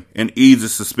worry and ease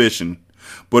his suspicion,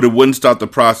 but it wouldn't stop the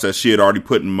process she had already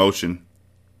put in motion.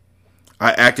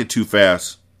 I acted too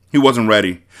fast. He wasn't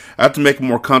ready. I have to make him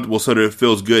more comfortable so that it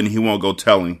feels good and he won't go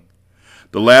telling.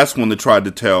 The last one that tried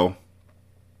to tell.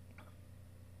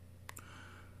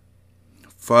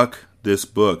 Fuck this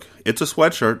book. It's a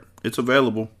sweatshirt. It's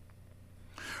available.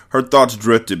 Her thoughts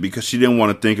drifted because she didn't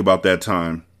want to think about that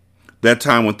time. That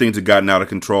time when things had gotten out of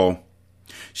control.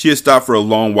 She had stopped for a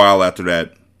long while after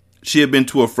that. She had been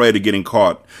too afraid of getting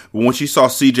caught, but when she saw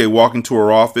CJ walk into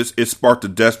her office, it sparked a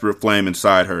desperate flame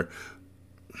inside her.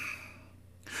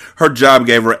 Her job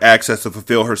gave her access to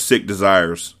fulfill her sick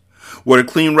desires. With a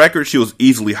clean record, she was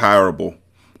easily hireable,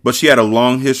 but she had a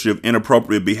long history of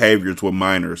inappropriate behaviors with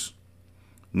minors.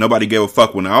 Nobody gave a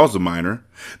fuck when I was a minor.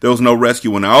 There was no rescue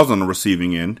when I was on the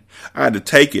receiving end. I had to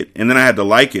take it, and then I had to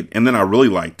like it, and then I really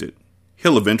liked it.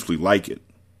 He'll eventually like it.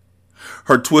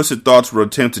 Her twisted thoughts were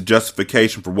attempts at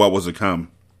justification for what was to come.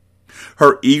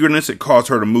 Her eagerness had caused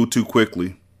her to move too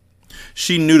quickly.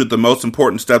 She knew that the most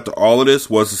important step to all of this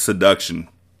was the seduction.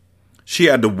 She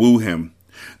had to woo him,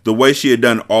 the way she had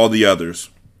done all the others.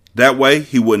 That way,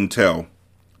 he wouldn't tell.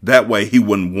 That way, he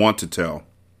wouldn't want to tell.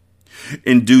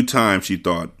 In due time, she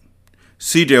thought.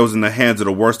 CJ was in the hands of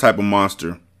the worst type of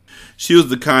monster. She was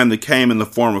the kind that came in the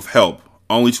form of help,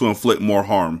 only to inflict more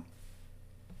harm.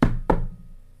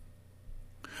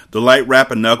 The light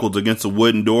rap of knuckles against the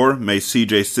wooden door made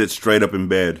CJ sit straight up in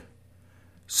bed.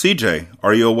 CJ,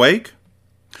 are you awake?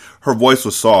 Her voice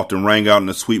was soft and rang out in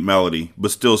a sweet melody,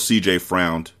 but still CJ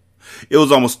frowned. It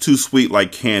was almost too sweet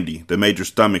like candy that made your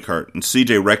stomach hurt, and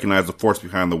CJ recognized the force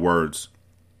behind the words.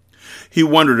 He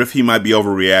wondered if he might be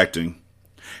overreacting.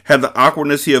 Had the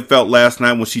awkwardness he had felt last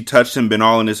night when she touched him been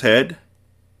all in his head?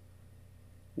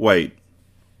 Wait,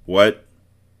 what?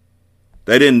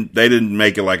 They didn't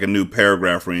make it like a new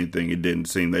paragraph or anything. It didn't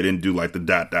seem. They didn't do like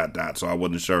the ... so I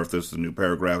wasn't sure if this is a new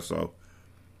paragraph, so.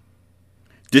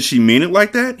 Did she mean it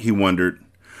like that? He wondered.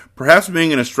 Perhaps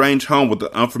being in a strange home with an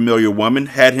unfamiliar woman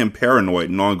had him paranoid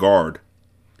and on guard.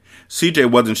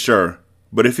 CJ wasn't sure,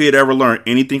 but if he had ever learned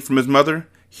anything from his mother,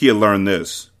 he had learned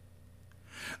this.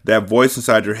 That voice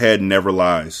inside your head never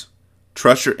lies.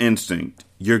 Trust your instinct.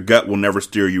 Your gut will never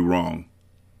steer you wrong.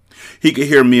 He could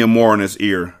hear Mia Moore in his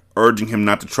ear, urging him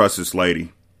not to trust this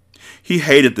lady. He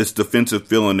hated this defensive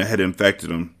feeling that had infected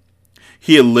him.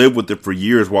 He had lived with it for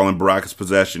years while in Baraka's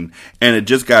possession, and had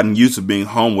just gotten used to being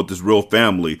home with his real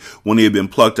family when he had been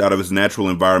plucked out of his natural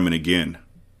environment again.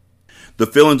 The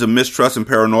feelings of mistrust and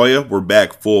paranoia were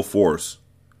back full force.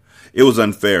 It was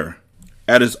unfair.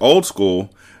 At his old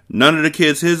school, none of the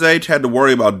kids his age had to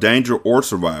worry about danger or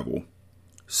survival.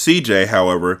 CJ,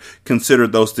 however,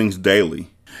 considered those things daily.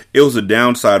 It was a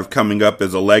downside of coming up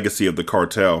as a legacy of the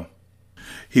cartel.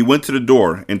 He went to the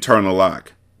door and turned the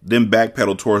lock, then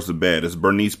backpedaled towards the bed as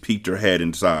Bernice peeked her head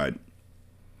inside.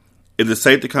 Is it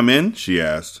safe to come in? She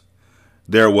asked.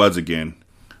 There it was again.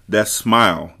 That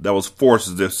smile that was forced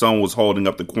as if someone was holding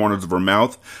up the corners of her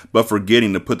mouth, but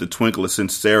forgetting to put the twinkle of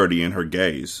sincerity in her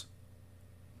gaze.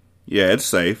 Yeah, it's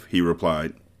safe, he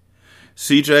replied.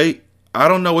 CJ, I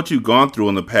don't know what you've gone through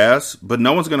in the past, but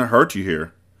no one's going to hurt you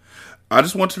here. I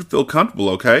just want you to feel comfortable,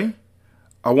 okay?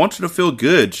 I want you to feel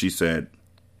good, she said.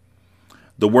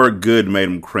 The word good made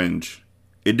him cringe.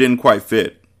 It didn't quite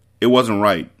fit. It wasn't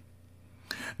right.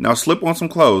 Now slip on some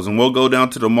clothes and we'll go down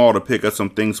to the mall to pick up some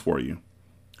things for you.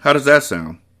 How does that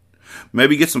sound?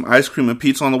 Maybe get some ice cream and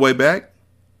pizza on the way back?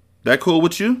 That cool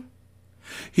with you?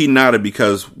 He nodded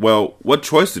because, well, what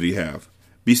choice did he have?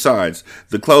 Besides,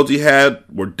 the clothes he had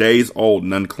were days old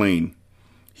and unclean.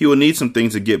 He would need some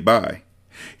things to get by.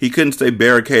 He couldn't stay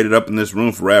barricaded up in this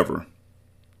room forever.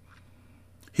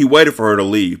 He waited for her to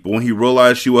leave, but when he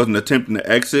realized she wasn't attempting to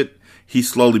exit, he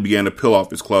slowly began to peel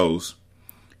off his clothes.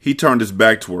 He turned his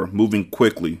back to her, moving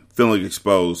quickly, feeling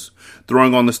exposed,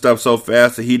 throwing on the stuff so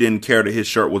fast that he didn't care that his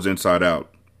shirt was inside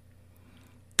out.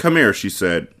 Come here, she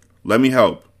said. Let me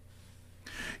help.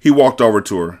 He walked over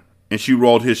to her, and she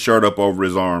rolled his shirt up over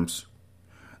his arms.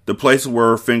 The places where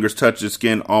her fingers touched his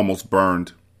skin almost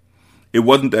burned. It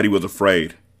wasn't that he was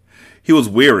afraid. He was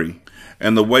weary,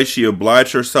 and the way she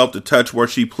obliged herself to touch where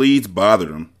she pleased bothered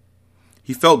him.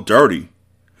 He felt dirty.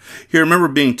 He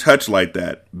remembered being touched like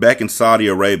that back in Saudi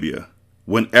Arabia.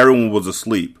 When everyone was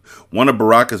asleep, one of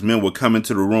Baraka's men would come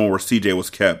into the room where CJ was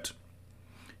kept.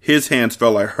 His hands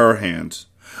felt like her hands,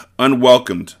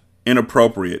 unwelcomed,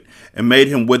 inappropriate, and made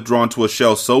him withdrawn to a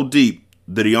shell so deep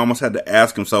that he almost had to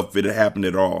ask himself if it had happened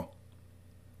at all.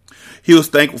 He was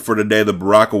thankful for the day that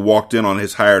Baraka walked in on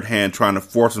his hired hand trying to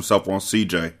force himself on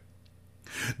CJ.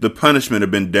 The punishment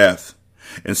had been death,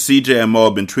 and CJ and Mo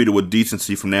had been treated with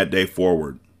decency from that day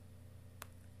forward.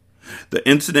 The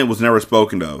incident was never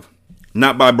spoken of,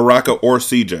 not by Baraka or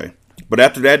CJ, but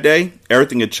after that day,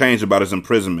 everything had changed about his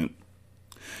imprisonment.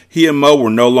 He and Mo were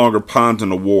no longer pawns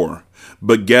in a war,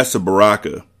 but guests of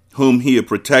Baraka, whom he had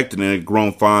protected and had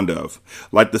grown fond of,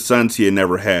 like the sons he had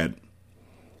never had.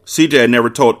 CJ had never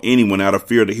told anyone out of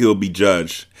fear that he would be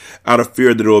judged, out of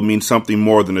fear that it would mean something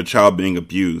more than a child being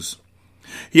abused.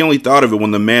 He only thought of it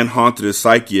when the man haunted his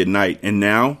psyche at night, and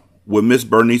now, with Miss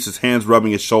Bernice's hands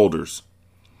rubbing his shoulders.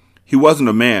 He wasn't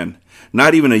a man,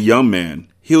 not even a young man.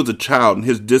 He was a child, and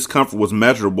his discomfort was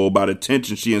measurable by the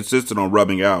tension she insisted on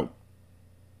rubbing out.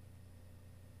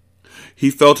 He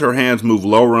felt her hands move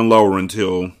lower and lower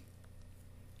until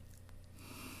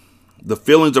the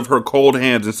feelings of her cold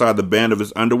hands inside the band of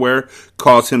his underwear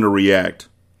caused him to react.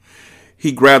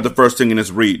 He grabbed the first thing in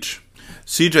his reach.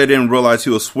 CJ didn't realize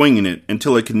he was swinging it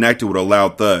until it connected with a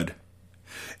loud thud.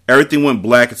 Everything went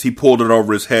black as he pulled it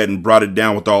over his head and brought it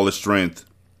down with all his strength.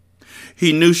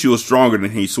 He knew she was stronger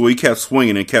than he, so he kept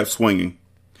swinging and kept swinging.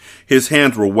 His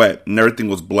hands were wet and everything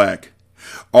was black.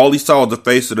 All he saw was the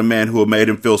face of the man who had made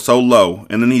him feel so low,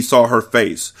 and then he saw her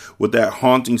face with that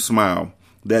haunting smile,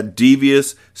 that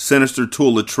devious, sinister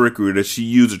tool of trickery that she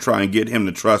used to try and get him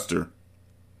to trust her.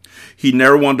 He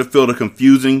never wanted to feel the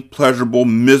confusing, pleasurable,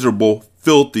 miserable,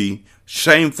 filthy,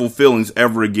 shameful feelings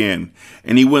ever again,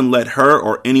 and he wouldn't let her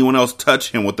or anyone else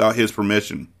touch him without his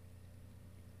permission.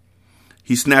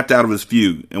 He snapped out of his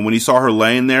fugue, and when he saw her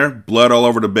laying there, blood all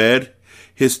over the bed,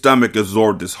 his stomach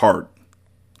absorbed his heart.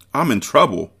 I'm in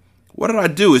trouble. What did I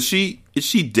do? Is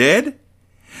she dead?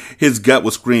 His gut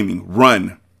was screaming,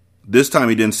 run. This time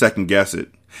he didn't second guess it.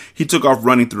 He took off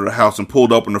running through the house and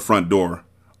pulled open the front door,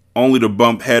 only to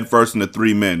bump headfirst into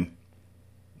 3 men.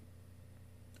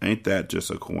 Ain't that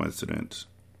just a coincidence?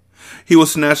 He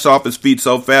was snatched off his feet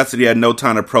so fast that he had no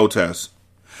time to protest.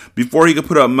 Before he could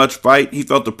put up much fight, he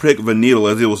felt the prick of a needle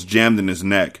as it was jammed in his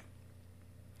neck.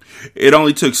 It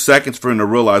only took seconds for him to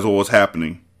realize what was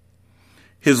happening.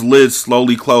 His lids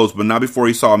slowly closed, but not before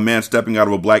he saw a man stepping out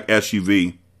of a black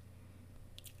SUV.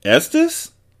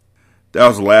 Estes? That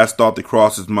was the last thought that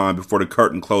crossed his mind before the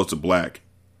curtain closed to black.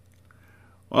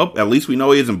 Well, at least we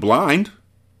know he isn't blind.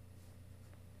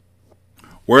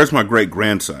 Where's my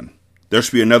great-grandson? There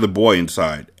should be another boy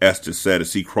inside, Estes said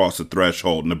as he crossed the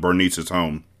threshold into Bernice's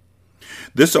home.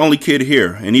 This is the only kid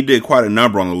here, and he did quite a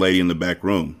number on the lady in the back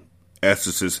room.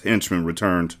 Estes' henchman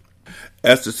returned.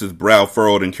 Estes' brow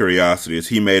furrowed in curiosity as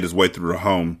he made his way through the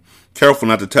home, careful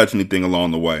not to touch anything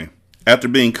along the way. After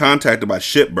being contacted by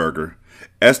Shitburger,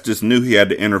 Estes knew he had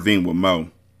to intervene with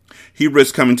Mo. He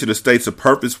risked coming to the States to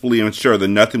purposefully ensure that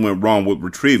nothing went wrong with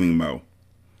retrieving Mo.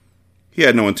 He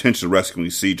had no intention of rescuing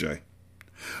CJ.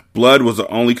 Blood was the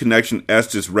only connection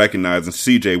Estes recognized, and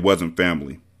CJ wasn't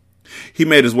family. He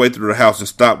made his way through the house and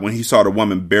stopped when he saw the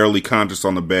woman barely conscious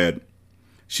on the bed.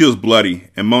 She was bloody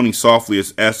and moaning softly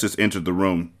as Estes entered the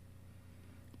room.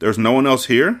 There's no one else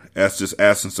here? Estes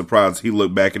asked in surprise as he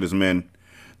looked back at his men.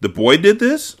 The boy did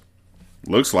this?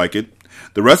 Looks like it.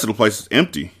 The rest of the place is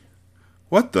empty.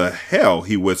 What the hell?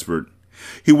 He whispered.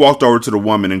 He walked over to the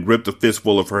woman and gripped a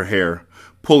fistful of her hair,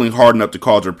 pulling hard enough to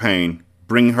cause her pain,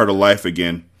 bringing her to life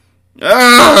again.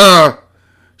 Ah!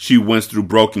 She winced through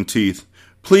broken teeth.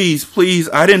 Please,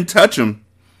 I didn't touch him.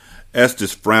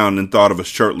 Estes frowned and thought of a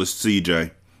shirtless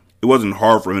CJ. It wasn't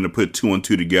hard for him to put 2 and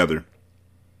 2 together.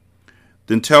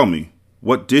 Then tell me,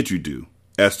 what did you do?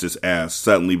 Estes asked,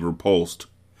 suddenly repulsed.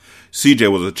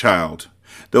 CJ was a child.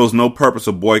 There was no purpose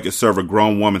a boy could serve a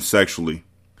grown woman sexually.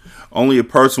 Only a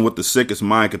person with the sickest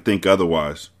mind could think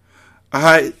otherwise.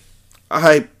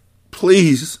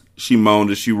 Please, she moaned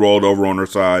as she rolled over on her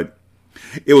side.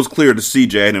 It was clear that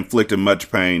CJ had inflicted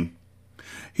much pain.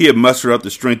 He had mustered up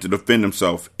the strength to defend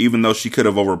himself, even though she could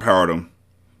have overpowered him.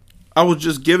 I was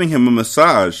just giving him a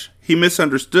massage. He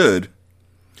misunderstood.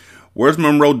 Where's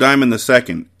Monroe Diamond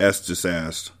II? Estes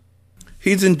asked.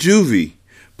 He's in juvie.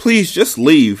 Please, just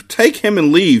leave. Take him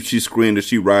and leave, she screamed as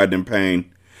she writhed in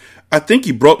pain. I think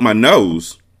he broke my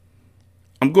nose.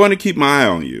 I'm going to keep my eye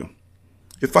on you.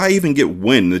 If I even get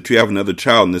wind that you have another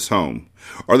child in this home,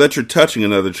 or that you're touching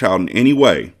another child in any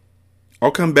way,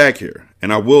 I'll come back here,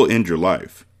 and I will end your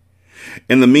life.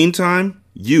 In the meantime,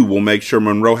 you will make sure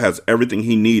Monroe has everything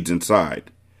he needs inside.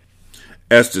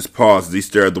 Estes paused as he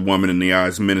stared the woman in the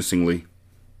eyes menacingly.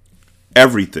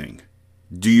 Everything.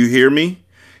 Do you hear me?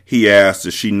 He asked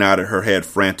as she nodded her head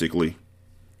frantically.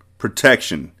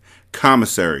 Protection,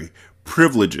 commissary,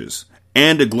 privileges,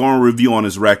 and a glowing review on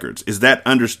his records. Is that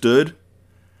understood?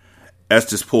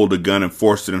 Estes pulled a gun and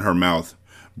forced it in her mouth,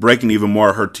 breaking even more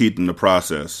of her teeth in the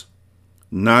process.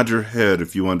 Nod your head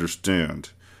if you understand,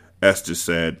 Estes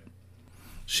said.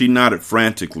 She nodded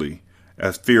frantically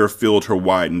as fear filled her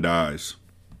widened eyes.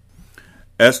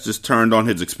 Estes turned on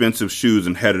his expensive shoes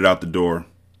and headed out the door.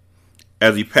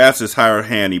 As he passed his hired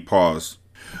hand, he paused.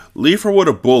 Leave her with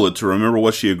a bullet to remember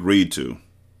what she agreed to.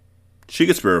 She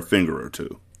could spare a finger or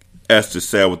two, Estes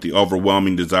said with the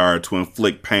overwhelming desire to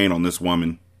inflict pain on this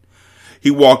woman. He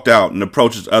walked out and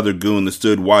approached his other goon that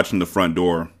stood watching the front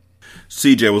door.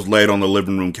 CJ was laid on the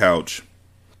living room couch.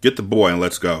 Get the boy and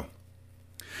let's go.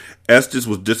 Estes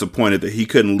was disappointed that he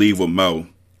couldn't leave with Mo,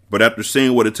 but after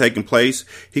seeing what had taken place,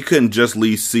 he couldn't just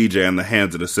leave CJ in the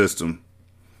hands of the system.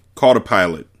 Call the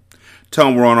pilot. Tell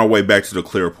him we're on our way back to the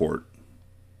Clearport.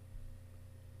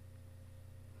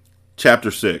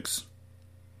 Chapter 6.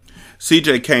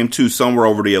 CJ came to somewhere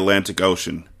over the Atlantic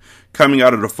Ocean, coming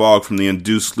out of the fog from the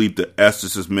induced sleep that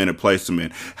Estes' men had placed him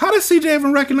in. How does CJ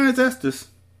even recognize Estes?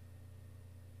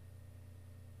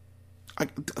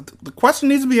 The question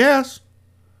needs to be asked.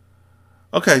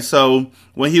 Okay, so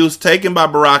when he was taken by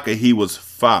Baraka, he was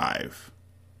 5.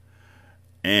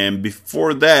 And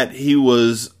before that, he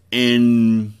was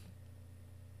in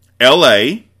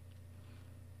LA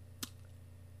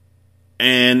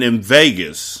and in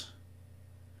Vegas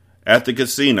at the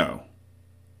casino.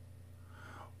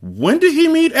 When did he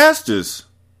meet Estes?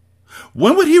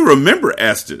 When would he remember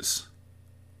Estes?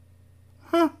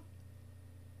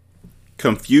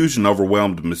 Confusion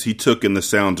overwhelmed him as he took in the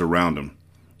sounds around him.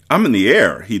 I'm in the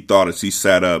air, he thought as he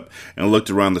sat up and looked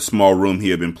around the small room he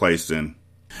had been placed in.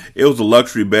 It was a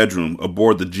luxury bedroom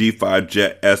aboard the G5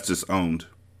 jet Estes owned.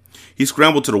 He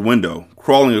scrambled to the window,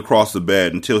 crawling across the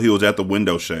bed until he was at the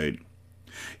window shade.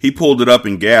 He pulled it up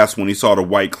and gasped when he saw the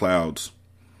white clouds.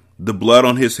 The blood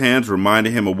on his hands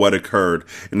reminded him of what occurred,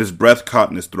 and his breath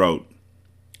caught in his throat.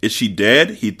 Is she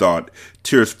dead? He thought,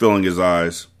 tears filling his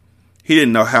eyes. He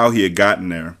didn't know how he had gotten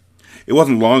there. It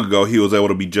wasn't long ago he was able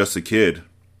to be just a kid.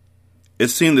 It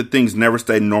seemed that things never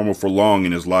stayed normal for long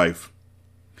in his life.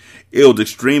 It was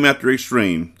extreme after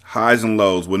extreme, highs and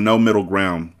lows with no middle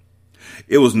ground.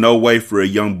 It was no way for a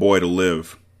young boy to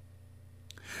live.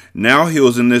 Now he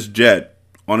was in this jet,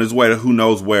 on his way to who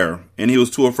knows where, and he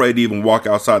was too afraid to even walk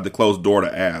outside the closed door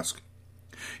to ask.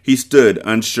 He stood,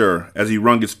 unsure, as he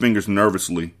wrung his fingers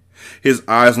nervously, his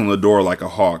eyes on the door like a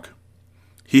hawk.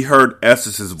 He heard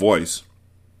Estes' voice.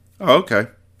 Oh, okay.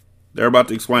 They're about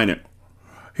to explain it.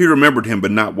 He remembered him,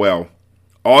 but not well.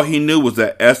 All he knew was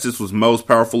that Estes was Mo's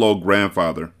powerful old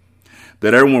grandfather,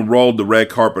 that everyone rolled the red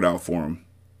carpet out for him.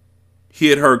 He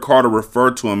had heard Carter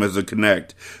refer to him as a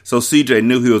connect, so CJ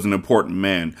knew he was an important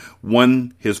man,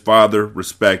 one his father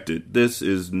respected. This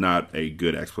is not a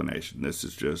good explanation. This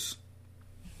is just...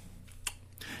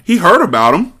 He heard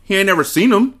about him. He ain't never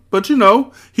seen him, but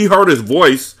he heard his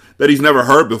voice that he's never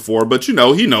heard before, but he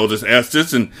knows it's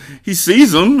Estes, and he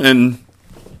sees him, and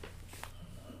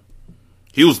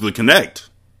he was the connect.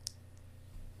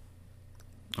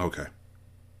 Okay.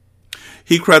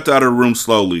 He crept out of the room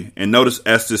slowly and noticed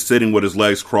Estes sitting with his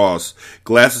legs crossed,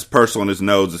 glasses perched on his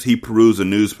nose as he perused a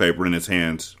newspaper in his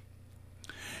hands.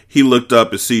 He looked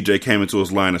up as CJ came into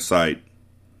his line of sight.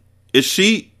 Is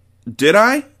she... Did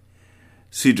I?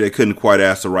 CJ couldn't quite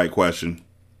ask the right question.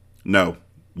 No,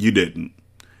 you didn't.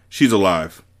 She's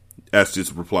alive,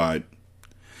 Estes replied.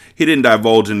 He didn't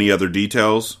divulge any other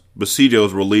details, but CJ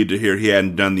was relieved to hear he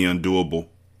hadn't done the undoable.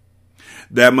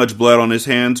 That much blood on his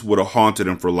hands would have haunted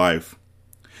him for life.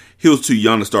 He was too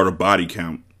young to start a body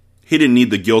count. He didn't need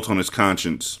the guilt on his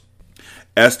conscience.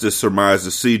 Estes surmised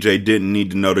that CJ didn't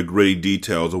need to know the gritty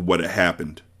details of what had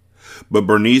happened. But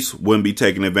Bernice wouldn't be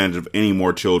taking advantage of any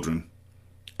more children.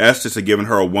 Estes had given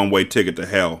her a one-way ticket to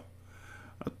hell.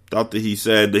 I thought that he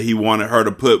said that he wanted her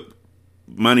to put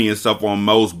money and stuff on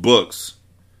Mo's books.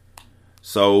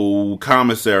 So,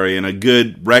 commissary and a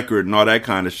good record and all that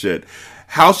kind of shit.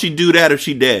 How'll she do that if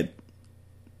she dead?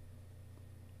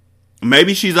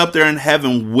 Maybe she's up there in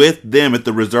heaven with them at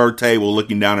the reserved table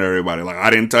looking down at everybody like,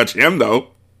 I didn't touch him though.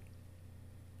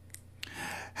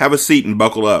 Have a seat and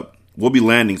buckle up. We'll be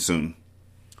landing soon.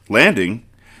 Landing?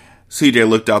 CJ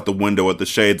looked out the window at the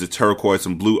shades of turquoise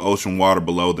and blue ocean water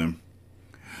below them.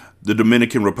 The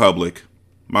Dominican Republic.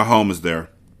 My home is there.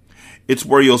 It's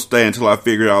where you'll stay until I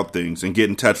figure out things and get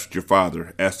in touch with your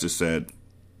father, Estes said.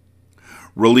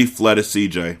 Relief flooded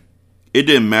CJ. It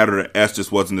didn't matter that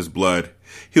Estes wasn't his blood.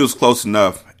 He was close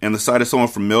enough, and the sight of someone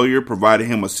familiar provided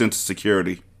him a sense of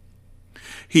security.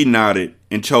 He nodded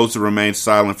and chose to remain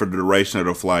silent for the duration of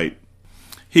the flight.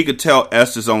 He could tell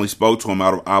Estes only spoke to him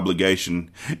out of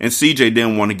obligation, and CJ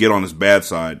didn't want to get on his bad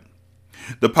side.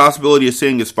 The possibility of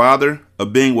seeing his father,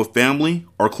 of being with family,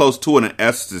 or close to it in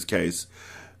Estes' case,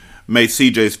 made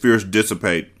CJ's fears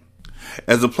dissipate.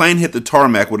 As the plane hit the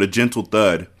tarmac with a gentle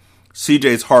thud,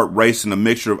 CJ's heart raced in a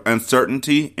mixture of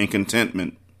uncertainty and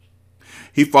contentment.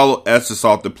 He followed Estes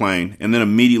off the plane and then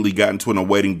immediately got into an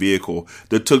awaiting vehicle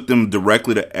that took them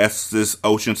directly to Estes'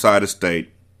 oceanside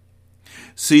estate.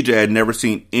 CJ had never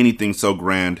seen anything so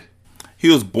grand. He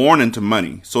was born into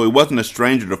money, so he wasn't a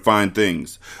stranger to fine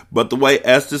things, but the way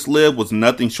Estes lived was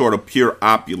nothing short of pure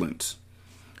opulence.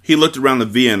 He looked around the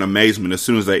villa in amazement as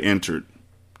soon as they entered.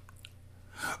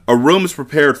 A room is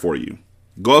prepared for you.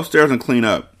 Go upstairs and clean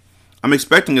up. I'm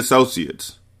expecting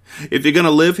associates. If you're going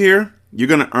to live here, you're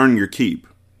going to earn your keep.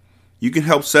 You can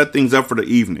help set things up for the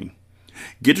evening.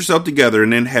 Get yourself together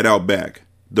and then head out back.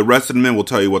 The rest of the men will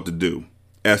tell you what to do,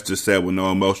 Estes said with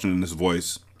no emotion in his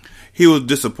voice. He was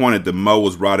disappointed that Mo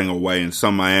was rotting away in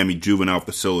some Miami juvenile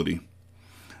facility.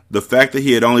 The fact that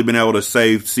he had only been able to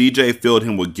save CJ filled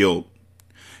him with guilt.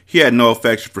 He had no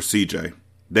affection for CJ.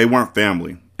 They weren't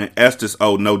family, and Estes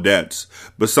owed no debts,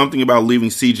 but something about leaving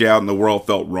CJ out in the world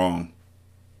felt wrong.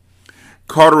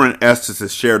 Carter and Estes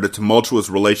had shared a tumultuous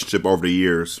relationship over the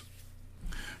years.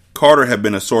 Carter had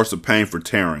been a source of pain for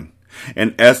Taryn,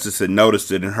 and Estes had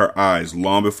noticed it in her eyes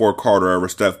long before Carter ever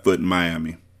stepped foot in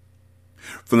Miami.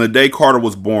 From the day Carter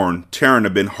was born, Taryn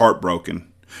had been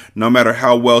heartbroken. No matter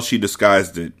how well she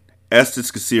disguised it, Estes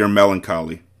could see her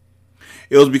melancholy.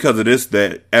 It was because of this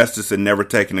that Estes had never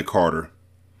taken to Carter.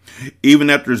 Even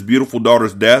after his beautiful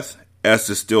daughter's death,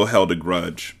 Estes still held a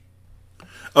grudge.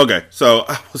 Okay, so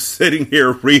I was sitting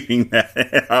here reading that,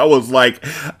 and I was like,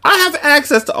 I have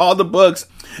access to all the books.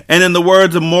 And in the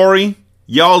words of Maury,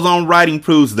 y'all's own writing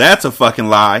proves that's a fucking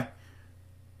lie.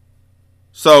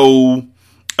 So,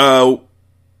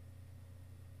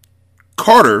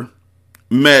 Carter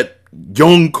met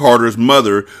young Carter's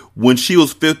mother when she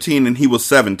was 15 and he was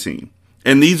 17.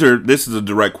 And this is a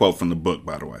direct quote from the book,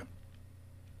 by the way.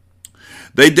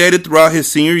 They dated throughout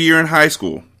his senior year in high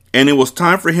school, and it was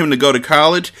time for him to go to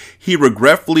college. He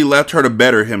regretfully left her to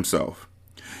better himself.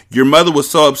 Your mother was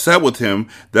so upset with him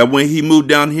that when he moved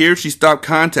down here, she stopped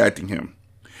contacting him.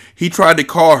 He tried to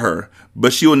call her,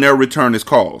 but she would never return his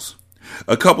calls.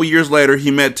 A couple years later,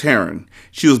 he met Taryn.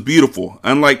 She was beautiful,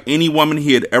 unlike any woman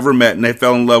he had ever met, and they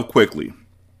fell in love quickly.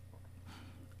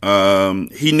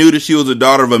 He knew that she was the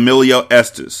daughter of Emilio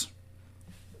Estes.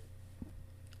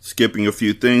 Skipping a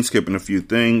few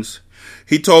things.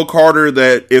 He told Carter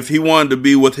that if he wanted to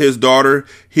be with his daughter,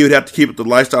 he would have to keep it the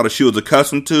lifestyle that she was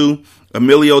accustomed to.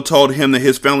 Emilio told him that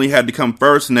his family had to come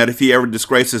first, and that if he ever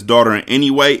disgraced his daughter in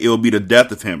any way, it would be the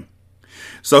death of him.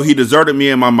 So he deserted me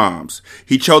and my mom's.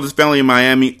 He chose his family in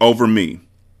Miami over me.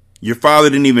 Your father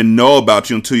didn't even know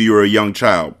about you until you were a young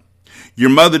child.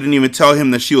 Your mother didn't even tell him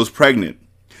that she was pregnant.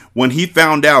 When he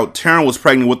found out, Taryn was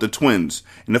pregnant with the twins,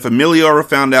 and if Emilio ever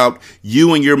found out,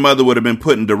 you and your mother would have been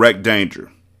put in direct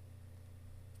danger.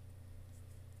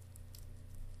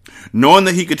 Knowing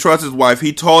that he could trust his wife,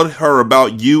 he told her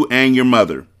about you and your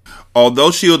mother.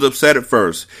 Although she was upset at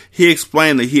first, he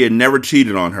explained that he had never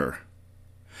cheated on her.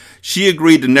 She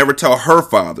agreed to never tell her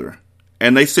father,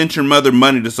 and they sent your mother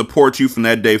money to support you from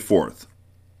that day forth.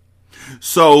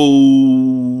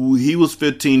 So, he was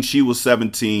 15, she was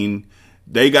 17.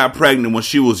 They got pregnant when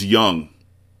she was young.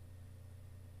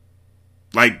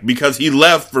 Because he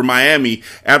left for Miami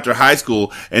after high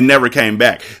school and never came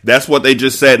back. That's what they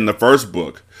just said in the first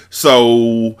book.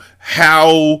 So,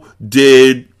 if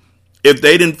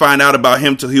they didn't find out about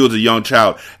him till he was a young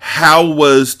child, how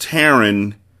was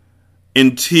Taryn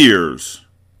in tears?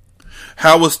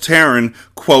 How was Taryn,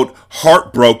 quote,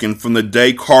 heartbroken from the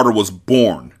day Carter was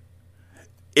born,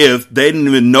 if they didn't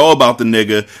even know about the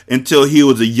nigga until he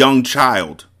was a young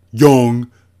child? Young.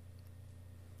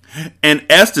 And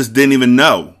Estes didn't even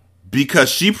know because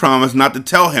she promised not to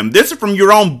tell him. This is from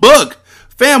your own book.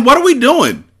 Fam, what are we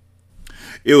doing?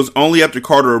 It was only after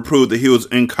Carter approved that he was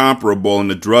incomparable in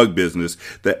the drug business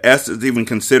that Estes even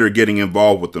considered getting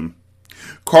involved with him.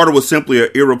 Carter was simply an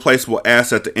irreplaceable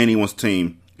asset to anyone's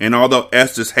team, and although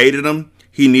Estes hated him,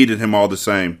 he needed him all the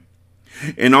same.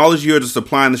 In all his years of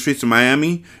supplying the streets of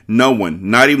Miami, no one,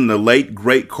 not even the late,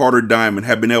 great Carter Diamond,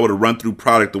 had been able to run through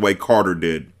product the way Carter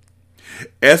did.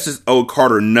 Estes owed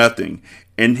Carter nothing,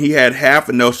 and he had half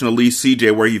a notion to leave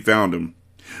CJ where he found him.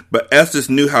 But Estes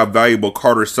knew how valuable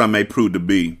Carter's son may prove to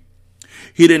be.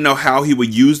 He didn't know how he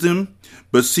would use them,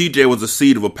 but CJ was the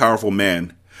seed of a powerful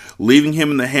man. Leaving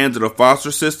him in the hands of the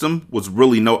foster system was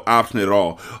really no option at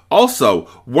all. Also,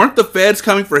 weren't the feds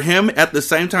coming for him at the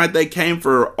same time they came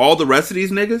for all the rest of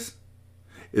these niggas?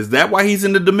 Is that why he's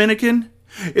in the Dominican?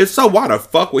 If so, why the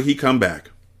fuck would he come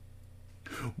back?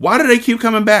 Why do they keep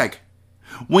coming back?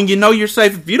 When you know you're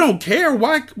safe, if you don't care,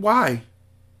 why?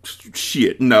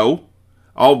 Shit, no.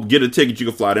 I'll get a ticket, you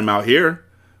can fly them out here.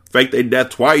 Fake their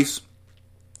death twice.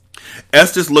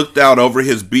 Estes looked out over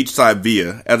his beachside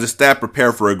villa as the staff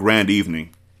prepared for a grand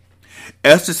evening.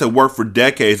 Estes had worked for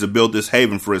decades to build this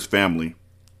haven for his family.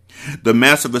 The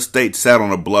massive estate sat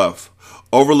on a bluff,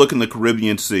 overlooking the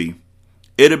Caribbean Sea.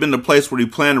 It had been the place where he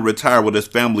planned to retire with his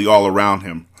family all around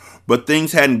him, but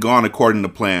things hadn't gone according to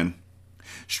plan.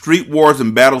 Street wars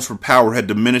and battles for power had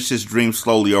diminished his dreams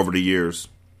slowly over the years.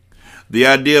 The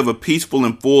idea of a peaceful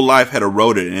and full life had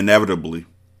eroded inevitably.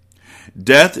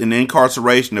 Death and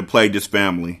incarceration had plagued his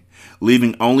family,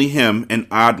 leaving only him and,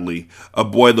 oddly, a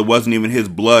boy that wasn't even his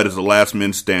blood as the last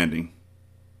man standing.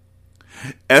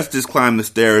 Estes climbed the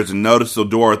stairs and noticed the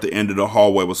door at the end of the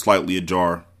hallway was slightly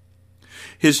ajar.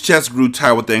 His chest grew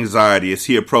tight with anxiety as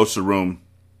he approached the room.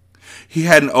 He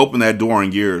hadn't opened that door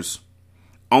in years.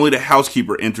 Only the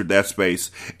housekeeper entered that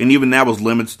space, and even that was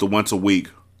limited to once a week.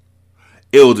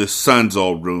 It was his son's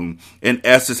old room, and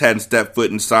Estes hadn't stepped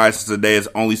foot inside since the day his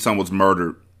only son was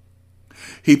murdered.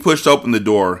 He pushed open the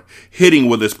door, hitting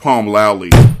with his palm loudly.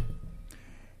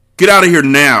 "Get out of here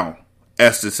now,"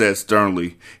 Estes said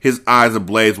sternly, his eyes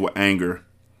ablaze with anger.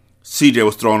 CJ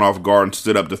was thrown off guard and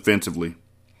stood up defensively.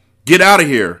 "Get out of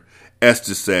here,"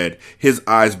 Estes said, his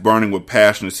eyes burning with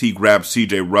passion as he grabbed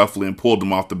CJ roughly and pulled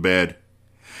him off the bed.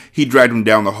 He dragged him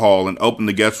down the hall and opened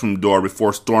the guest room door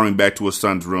before storming back to his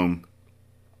son's room.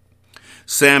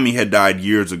 Sammy had died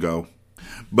years ago,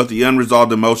 but the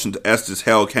unresolved emotions Estes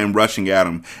held came rushing at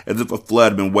him, as if a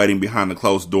flood had been waiting behind the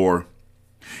closed door.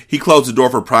 He closed the door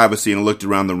for privacy and looked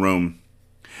around the room.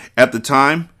 At the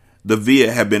time, the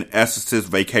Villa had been Estes'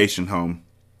 vacation home.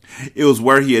 It was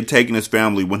where he had taken his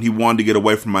family when he wanted to get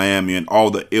away from Miami and all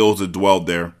the ills that dwelled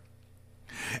there.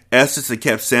 Estes had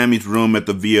kept Sammy's room at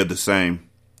the Villa the same.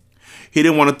 He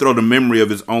didn't want to throw the memory of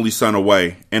his only son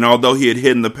away, and although he had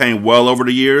hidden the pain well over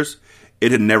the years,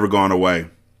 it had never gone away.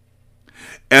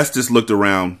 Estes looked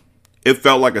around. It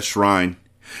felt like a shrine.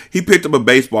 He picked up a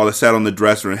baseball that sat on the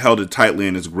dresser and held it tightly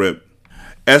in his grip.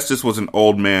 Estes was an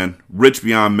old man, rich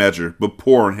beyond measure, but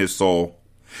poor in his soul.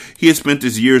 He had spent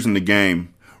his years in the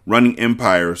game, running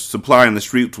empires, supplying the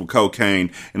streets with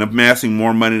cocaine, and amassing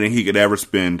more money than he could ever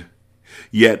spend.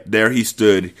 Yet there he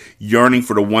stood, yearning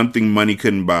for the one thing money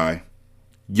couldn't buy.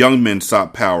 Young men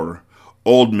sought power.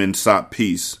 Old men sought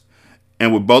peace.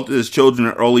 And with both of his children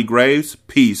in early graves,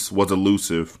 peace was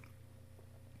elusive.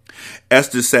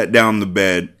 Estes sat down in the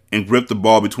bed and gripped the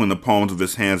ball between the palms of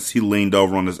his hands as he leaned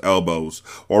over on his elbows,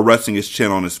 while resting his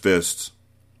chin on his fists.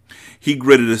 He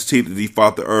gritted his teeth as he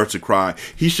fought the urge to cry.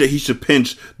 He should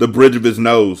pinch the bridge of his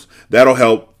nose. That'll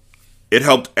help. It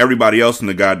helped everybody else in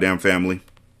the goddamn family.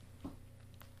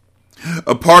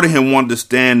 A part of him wanted to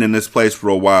stand in this place for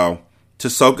a while, to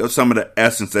soak up some of the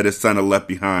essence that his son had left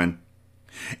behind.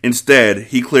 Instead,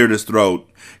 he cleared his throat,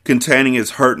 containing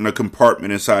his hurt in a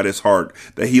compartment inside his heart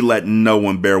that he let no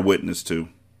one bear witness to.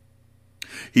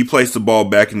 He placed the ball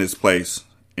back in its place,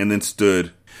 and then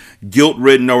stood.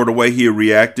 Guilt-ridden over the way he had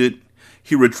reacted,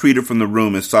 he retreated from the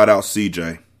room and sought out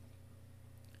CJ.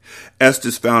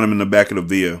 Estes found him in the back of the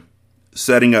Villa,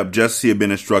 setting up just as he had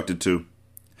been instructed to.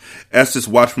 Estes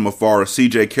watched from afar as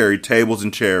CJ carried tables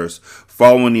and chairs,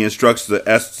 following the instructions of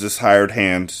Estes' hired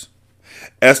hands.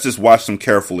 Estes watched him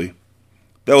carefully.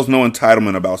 There was no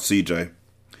entitlement about CJ.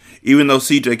 Even though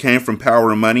CJ came from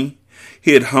power and money,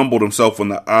 he had humbled himself when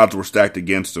the odds were stacked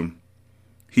against him.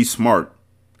 He's smart.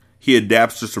 He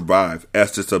adapts to survive,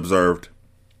 Estes observed.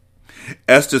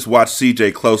 Estes watched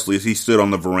CJ closely as he stood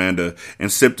on the veranda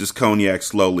and sipped his cognac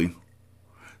slowly.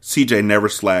 CJ never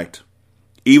slacked.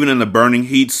 Even in the burning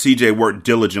heat, CJ worked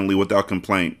diligently without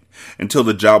complaint until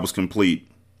the job was complete.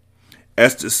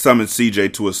 Estes summoned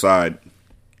CJ to his side.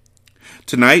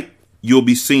 Tonight, you'll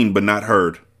be seen but not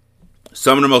heard.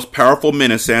 Some of the most powerful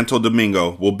men in Santo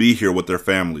Domingo will be here with their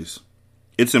families.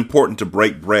 It's important to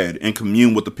break bread and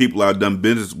commune with the people I've done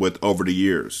business with over the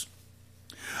years.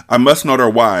 I must know their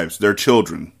wives, their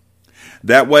children.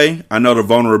 That way, I know the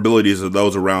vulnerabilities of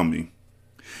those around me.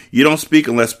 You don't speak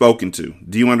unless spoken to.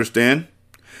 Do you understand?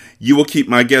 You will keep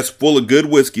my guests full of good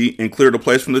whiskey and clear the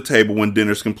place from the table when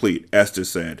dinner's complete, Estes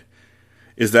said.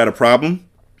 Is that a problem?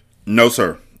 No,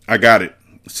 sir. I got it,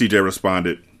 CJ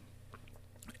responded.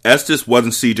 Estes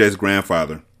wasn't CJ's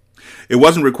grandfather. It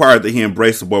wasn't required that he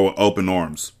embrace the boy with open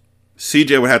arms.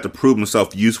 CJ would have to prove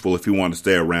himself useful if he wanted to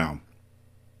stay around.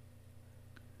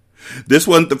 This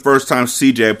wasn't the first time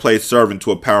CJ had played servant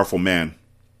to a powerful man.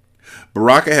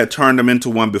 Baraka had turned him into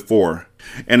one before,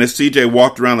 and as CJ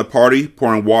walked around the party,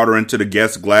 pouring water into the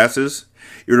guests' glasses,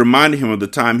 it reminded him of the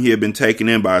time he had been taken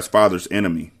in by his father's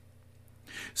enemy.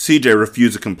 CJ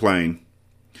refused to complain.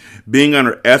 Being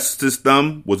under Estes'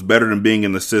 thumb was better than being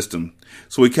in the system,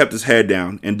 so he kept his head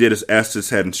down and did as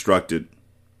Estes had instructed.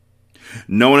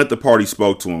 No one at the party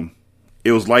spoke to him.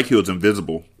 It was like he was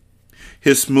invisible.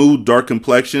 His smooth, dark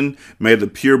complexion made the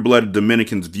pure-blooded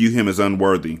Dominicans view him as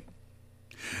unworthy.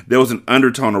 There was an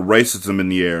undertone of racism in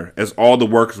the air, as all the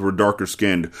workers were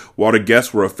darker-skinned, while the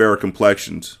guests were of fairer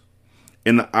complexions.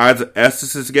 In the eyes of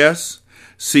Estes' guests,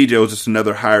 CJ was just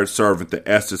another hired servant that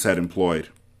Estes had employed.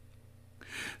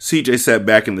 CJ sat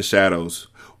back in the shadows,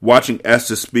 watching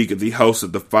Estes speak as he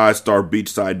hosted the 5-star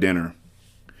beachside dinner.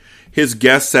 His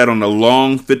guests sat on a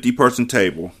long 50-person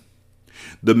table.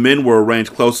 The men were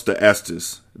arranged close to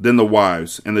Estes, then the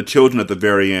wives, and the children at the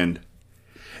very end.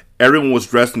 Everyone was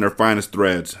dressed in their finest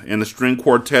threads, and the string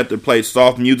quartet that played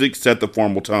soft music set the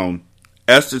formal tone.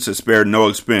 Estes had spared no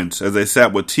expense as they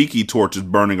sat with tiki torches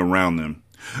burning around them,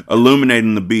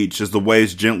 illuminating the beach as the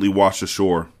waves gently washed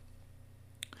ashore.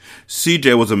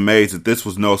 CJ was amazed that this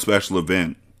was no special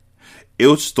event. It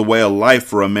was just the way of life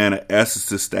for a man of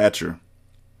Estes' stature.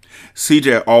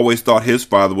 CJ always thought his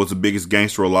father was the biggest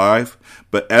gangster alive,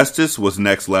 but Estes was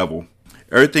next level.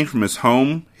 Everything from his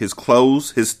home, his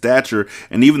clothes, his stature,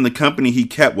 and even the company he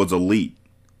kept was elite.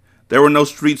 There were no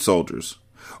street soldiers.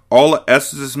 All of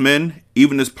Estes' men,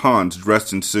 even his pawns,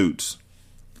 dressed in suits.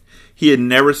 He had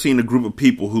never seen a group of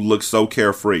people who looked so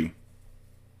carefree.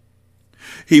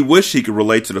 He wished he could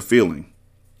relate to the feeling.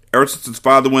 Ever since his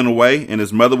father went away and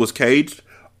his mother was caged,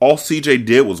 all CJ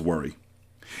did was worry.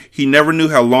 He never knew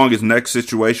how long his next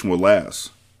situation would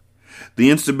last. The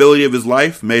instability of his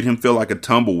life made him feel like a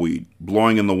tumbleweed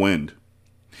blowing in the wind.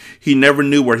 He never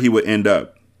knew where he would end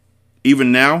up.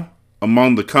 Even now,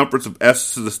 among the comforts of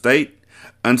Estes' estate,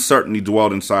 uncertainty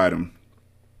dwelled inside him.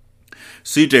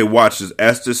 CJ watched as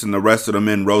Estes and the rest of the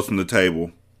men rose from the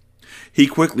table. He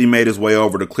quickly made his way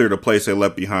over to clear the place they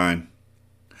left behind.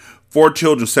 4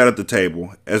 children sat at the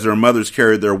table as their mothers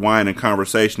carried their wine and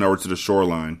conversation over to the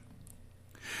shoreline.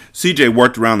 CJ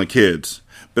worked around the kids,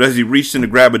 but as he reached in to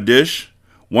grab a dish,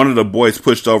 one of the boys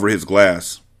pushed over his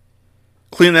glass.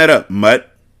 "Clean that up,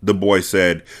 mutt," the boy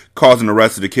said, causing the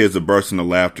rest of the kids to burst into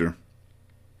laughter.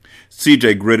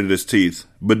 CJ gritted his teeth,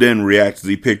 but didn't react as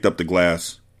he picked up the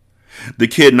glass. The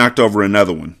kid knocked over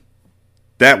another one.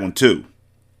 That one too.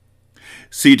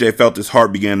 CJ felt his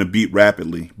heart began to beat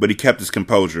rapidly, but he kept his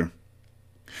composure.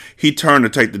 He turned to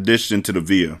take the dish into the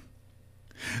villa.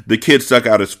 The kid stuck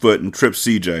out his foot and tripped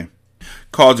CJ,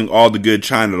 causing all the good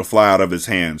china to fly out of his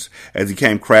hands as he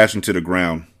came crashing to the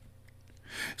ground.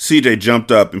 CJ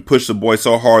jumped up and pushed the boy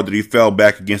so hard that he fell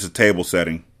back against the table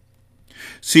setting.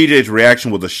 CJ's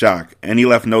reaction was a shock, and he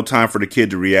left no time for the kid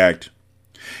to react.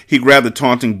 He grabbed the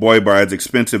taunting boy by his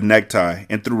expensive necktie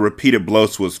and threw repeated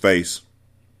blows to his face.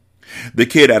 The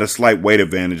kid had a slight weight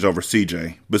advantage over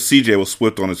CJ, but CJ was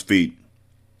swift on his feet.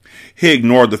 He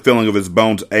ignored the feeling of his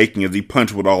bones aching as he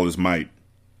punched with all his might.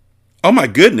 "Oh my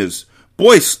goodness!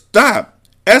 Boy, stop!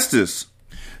 Estes!"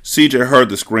 CJ heard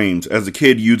the screams as the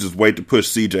kid used his weight to push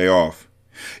CJ off.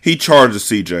 He charged at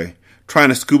CJ, trying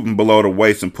to scoop him below the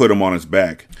waist and put him on his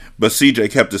back, but CJ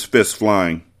kept his fists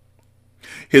flying.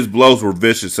 His blows were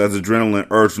vicious as adrenaline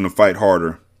urged him to fight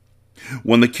harder.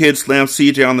 When the kid slammed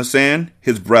CJ on the sand,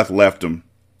 his breath left him.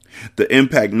 The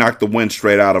impact knocked the wind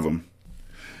straight out of him.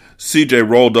 CJ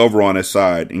rolled over on his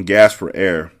side and gasped for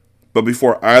air, but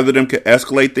before either of them could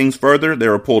escalate things further, they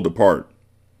were pulled apart.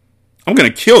 "I'm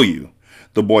gonna kill you,"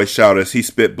 the boy shouted as he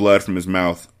spit blood from his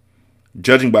mouth.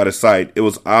 Judging by the sight, it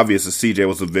was obvious that CJ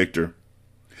was the victor.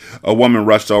 A woman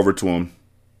rushed over to him.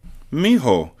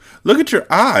 "Mijo, look at your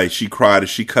eyes," she cried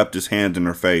as she cupped his hand in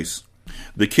her face.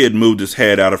 The kid moved his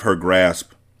head out of her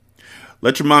grasp.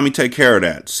 "Let your mommy take care of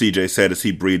that," CJ said as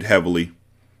he breathed heavily.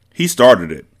 "He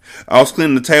started it. I was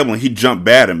cleaning the table and he jumped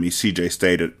bad at me," CJ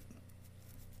stated.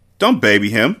 "Don't baby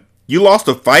him. You lost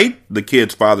a fight?" the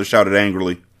kid's father shouted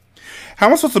angrily. "How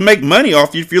am I supposed to make money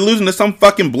off you if you're losing to some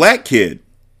fucking black kid?"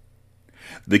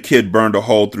 The kid burned a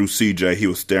hole through CJ. He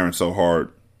was staring so hard.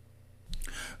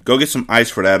 "Go get some ice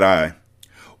for that eye."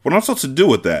 "What am I supposed to do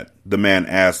with that?" the man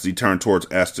asked as he turned towards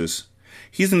Estes.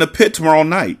 "He's in the pit tomorrow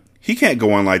night. He can't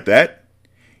go on like that.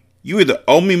 You either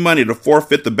owe me money to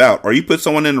forfeit the bout or you put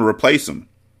someone in to replace him.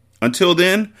 Until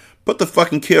then, put the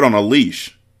fucking kid on a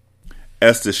leash."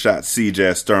 Estes shot CJ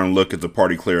a stern look as the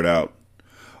party cleared out.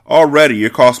 "Already,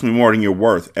 you're costing me more than you're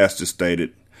worth," Estes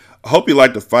stated. "I hope you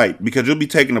like the fight, because you'll be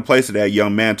taking the place of that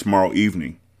young man tomorrow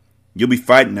evening. You'll be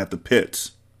fighting at the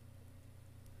pits."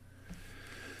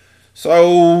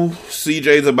 So,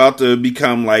 CJ's about to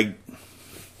become like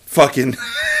fucking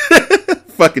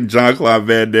fucking Jean-Claude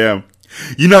Van Damme.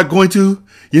 You're not going to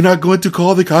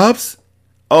call the cops?"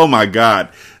 Oh my God,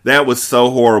 that was so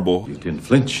horrible. You didn't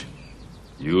flinch.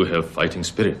 You have fighting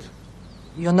spirit.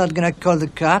 You're not gonna call the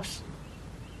cops?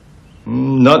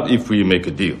 Not if we make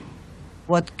a deal.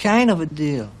 What kind of a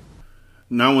deal?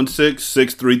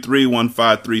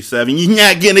 916-633-1537. You're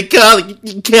not gonna call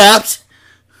the cops?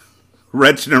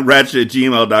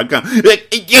 Ratchet@gmail.com.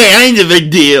 Yeah, ain't a big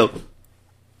deal.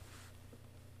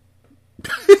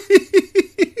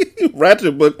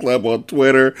 Ratchet Book Club on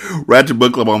Twitter, Ratchet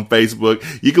Book Club on Facebook.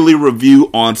 You can leave a review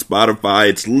on Spotify.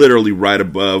 It's literally right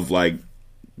above like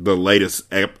the latest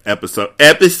episode.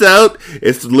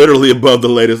 It's literally above the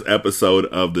latest episode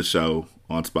of the show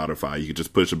on Spotify. You can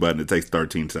just push a button. It takes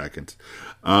 13 seconds.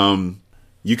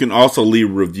 You can also leave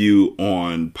a review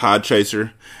on Podchaser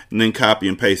and then copy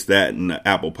and paste that in the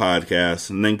Apple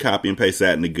Podcasts and then copy and paste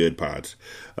that in the Good Pods.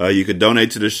 You can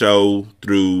donate to the show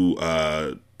through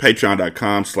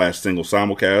patreon.com/single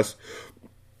simulcast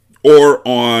or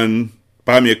on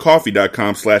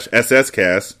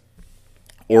buymeacoffee.com/sscast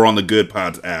or on the Good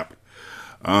Pods app.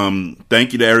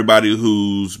 Thank you to everybody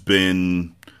who's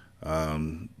been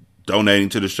donating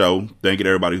to the show. Thank you to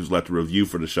everybody who's left a review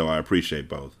for the show. I appreciate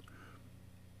both.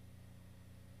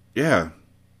 Yeah.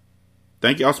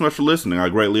 Thank y'all so much for listening. I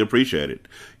greatly appreciate it.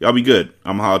 Y'all be good.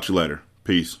 I'm gonna holler at you later.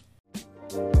 Peace.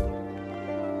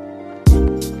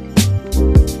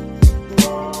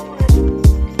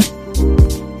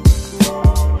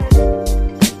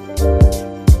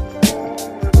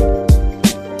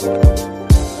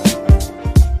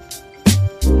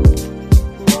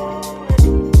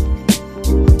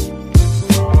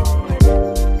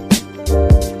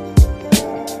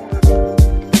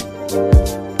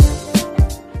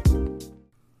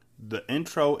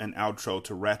 intro and outro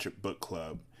to Ratchet Book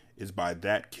Club is by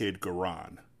That Kid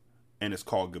Garan, and it's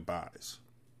called Goodbyes.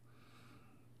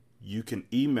 You can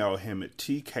email him at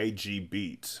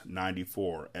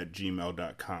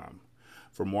tkgbeats94@gmail.com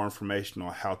for more information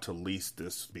on how to lease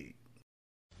this beat.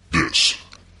 This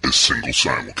is Single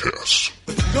Simulcast.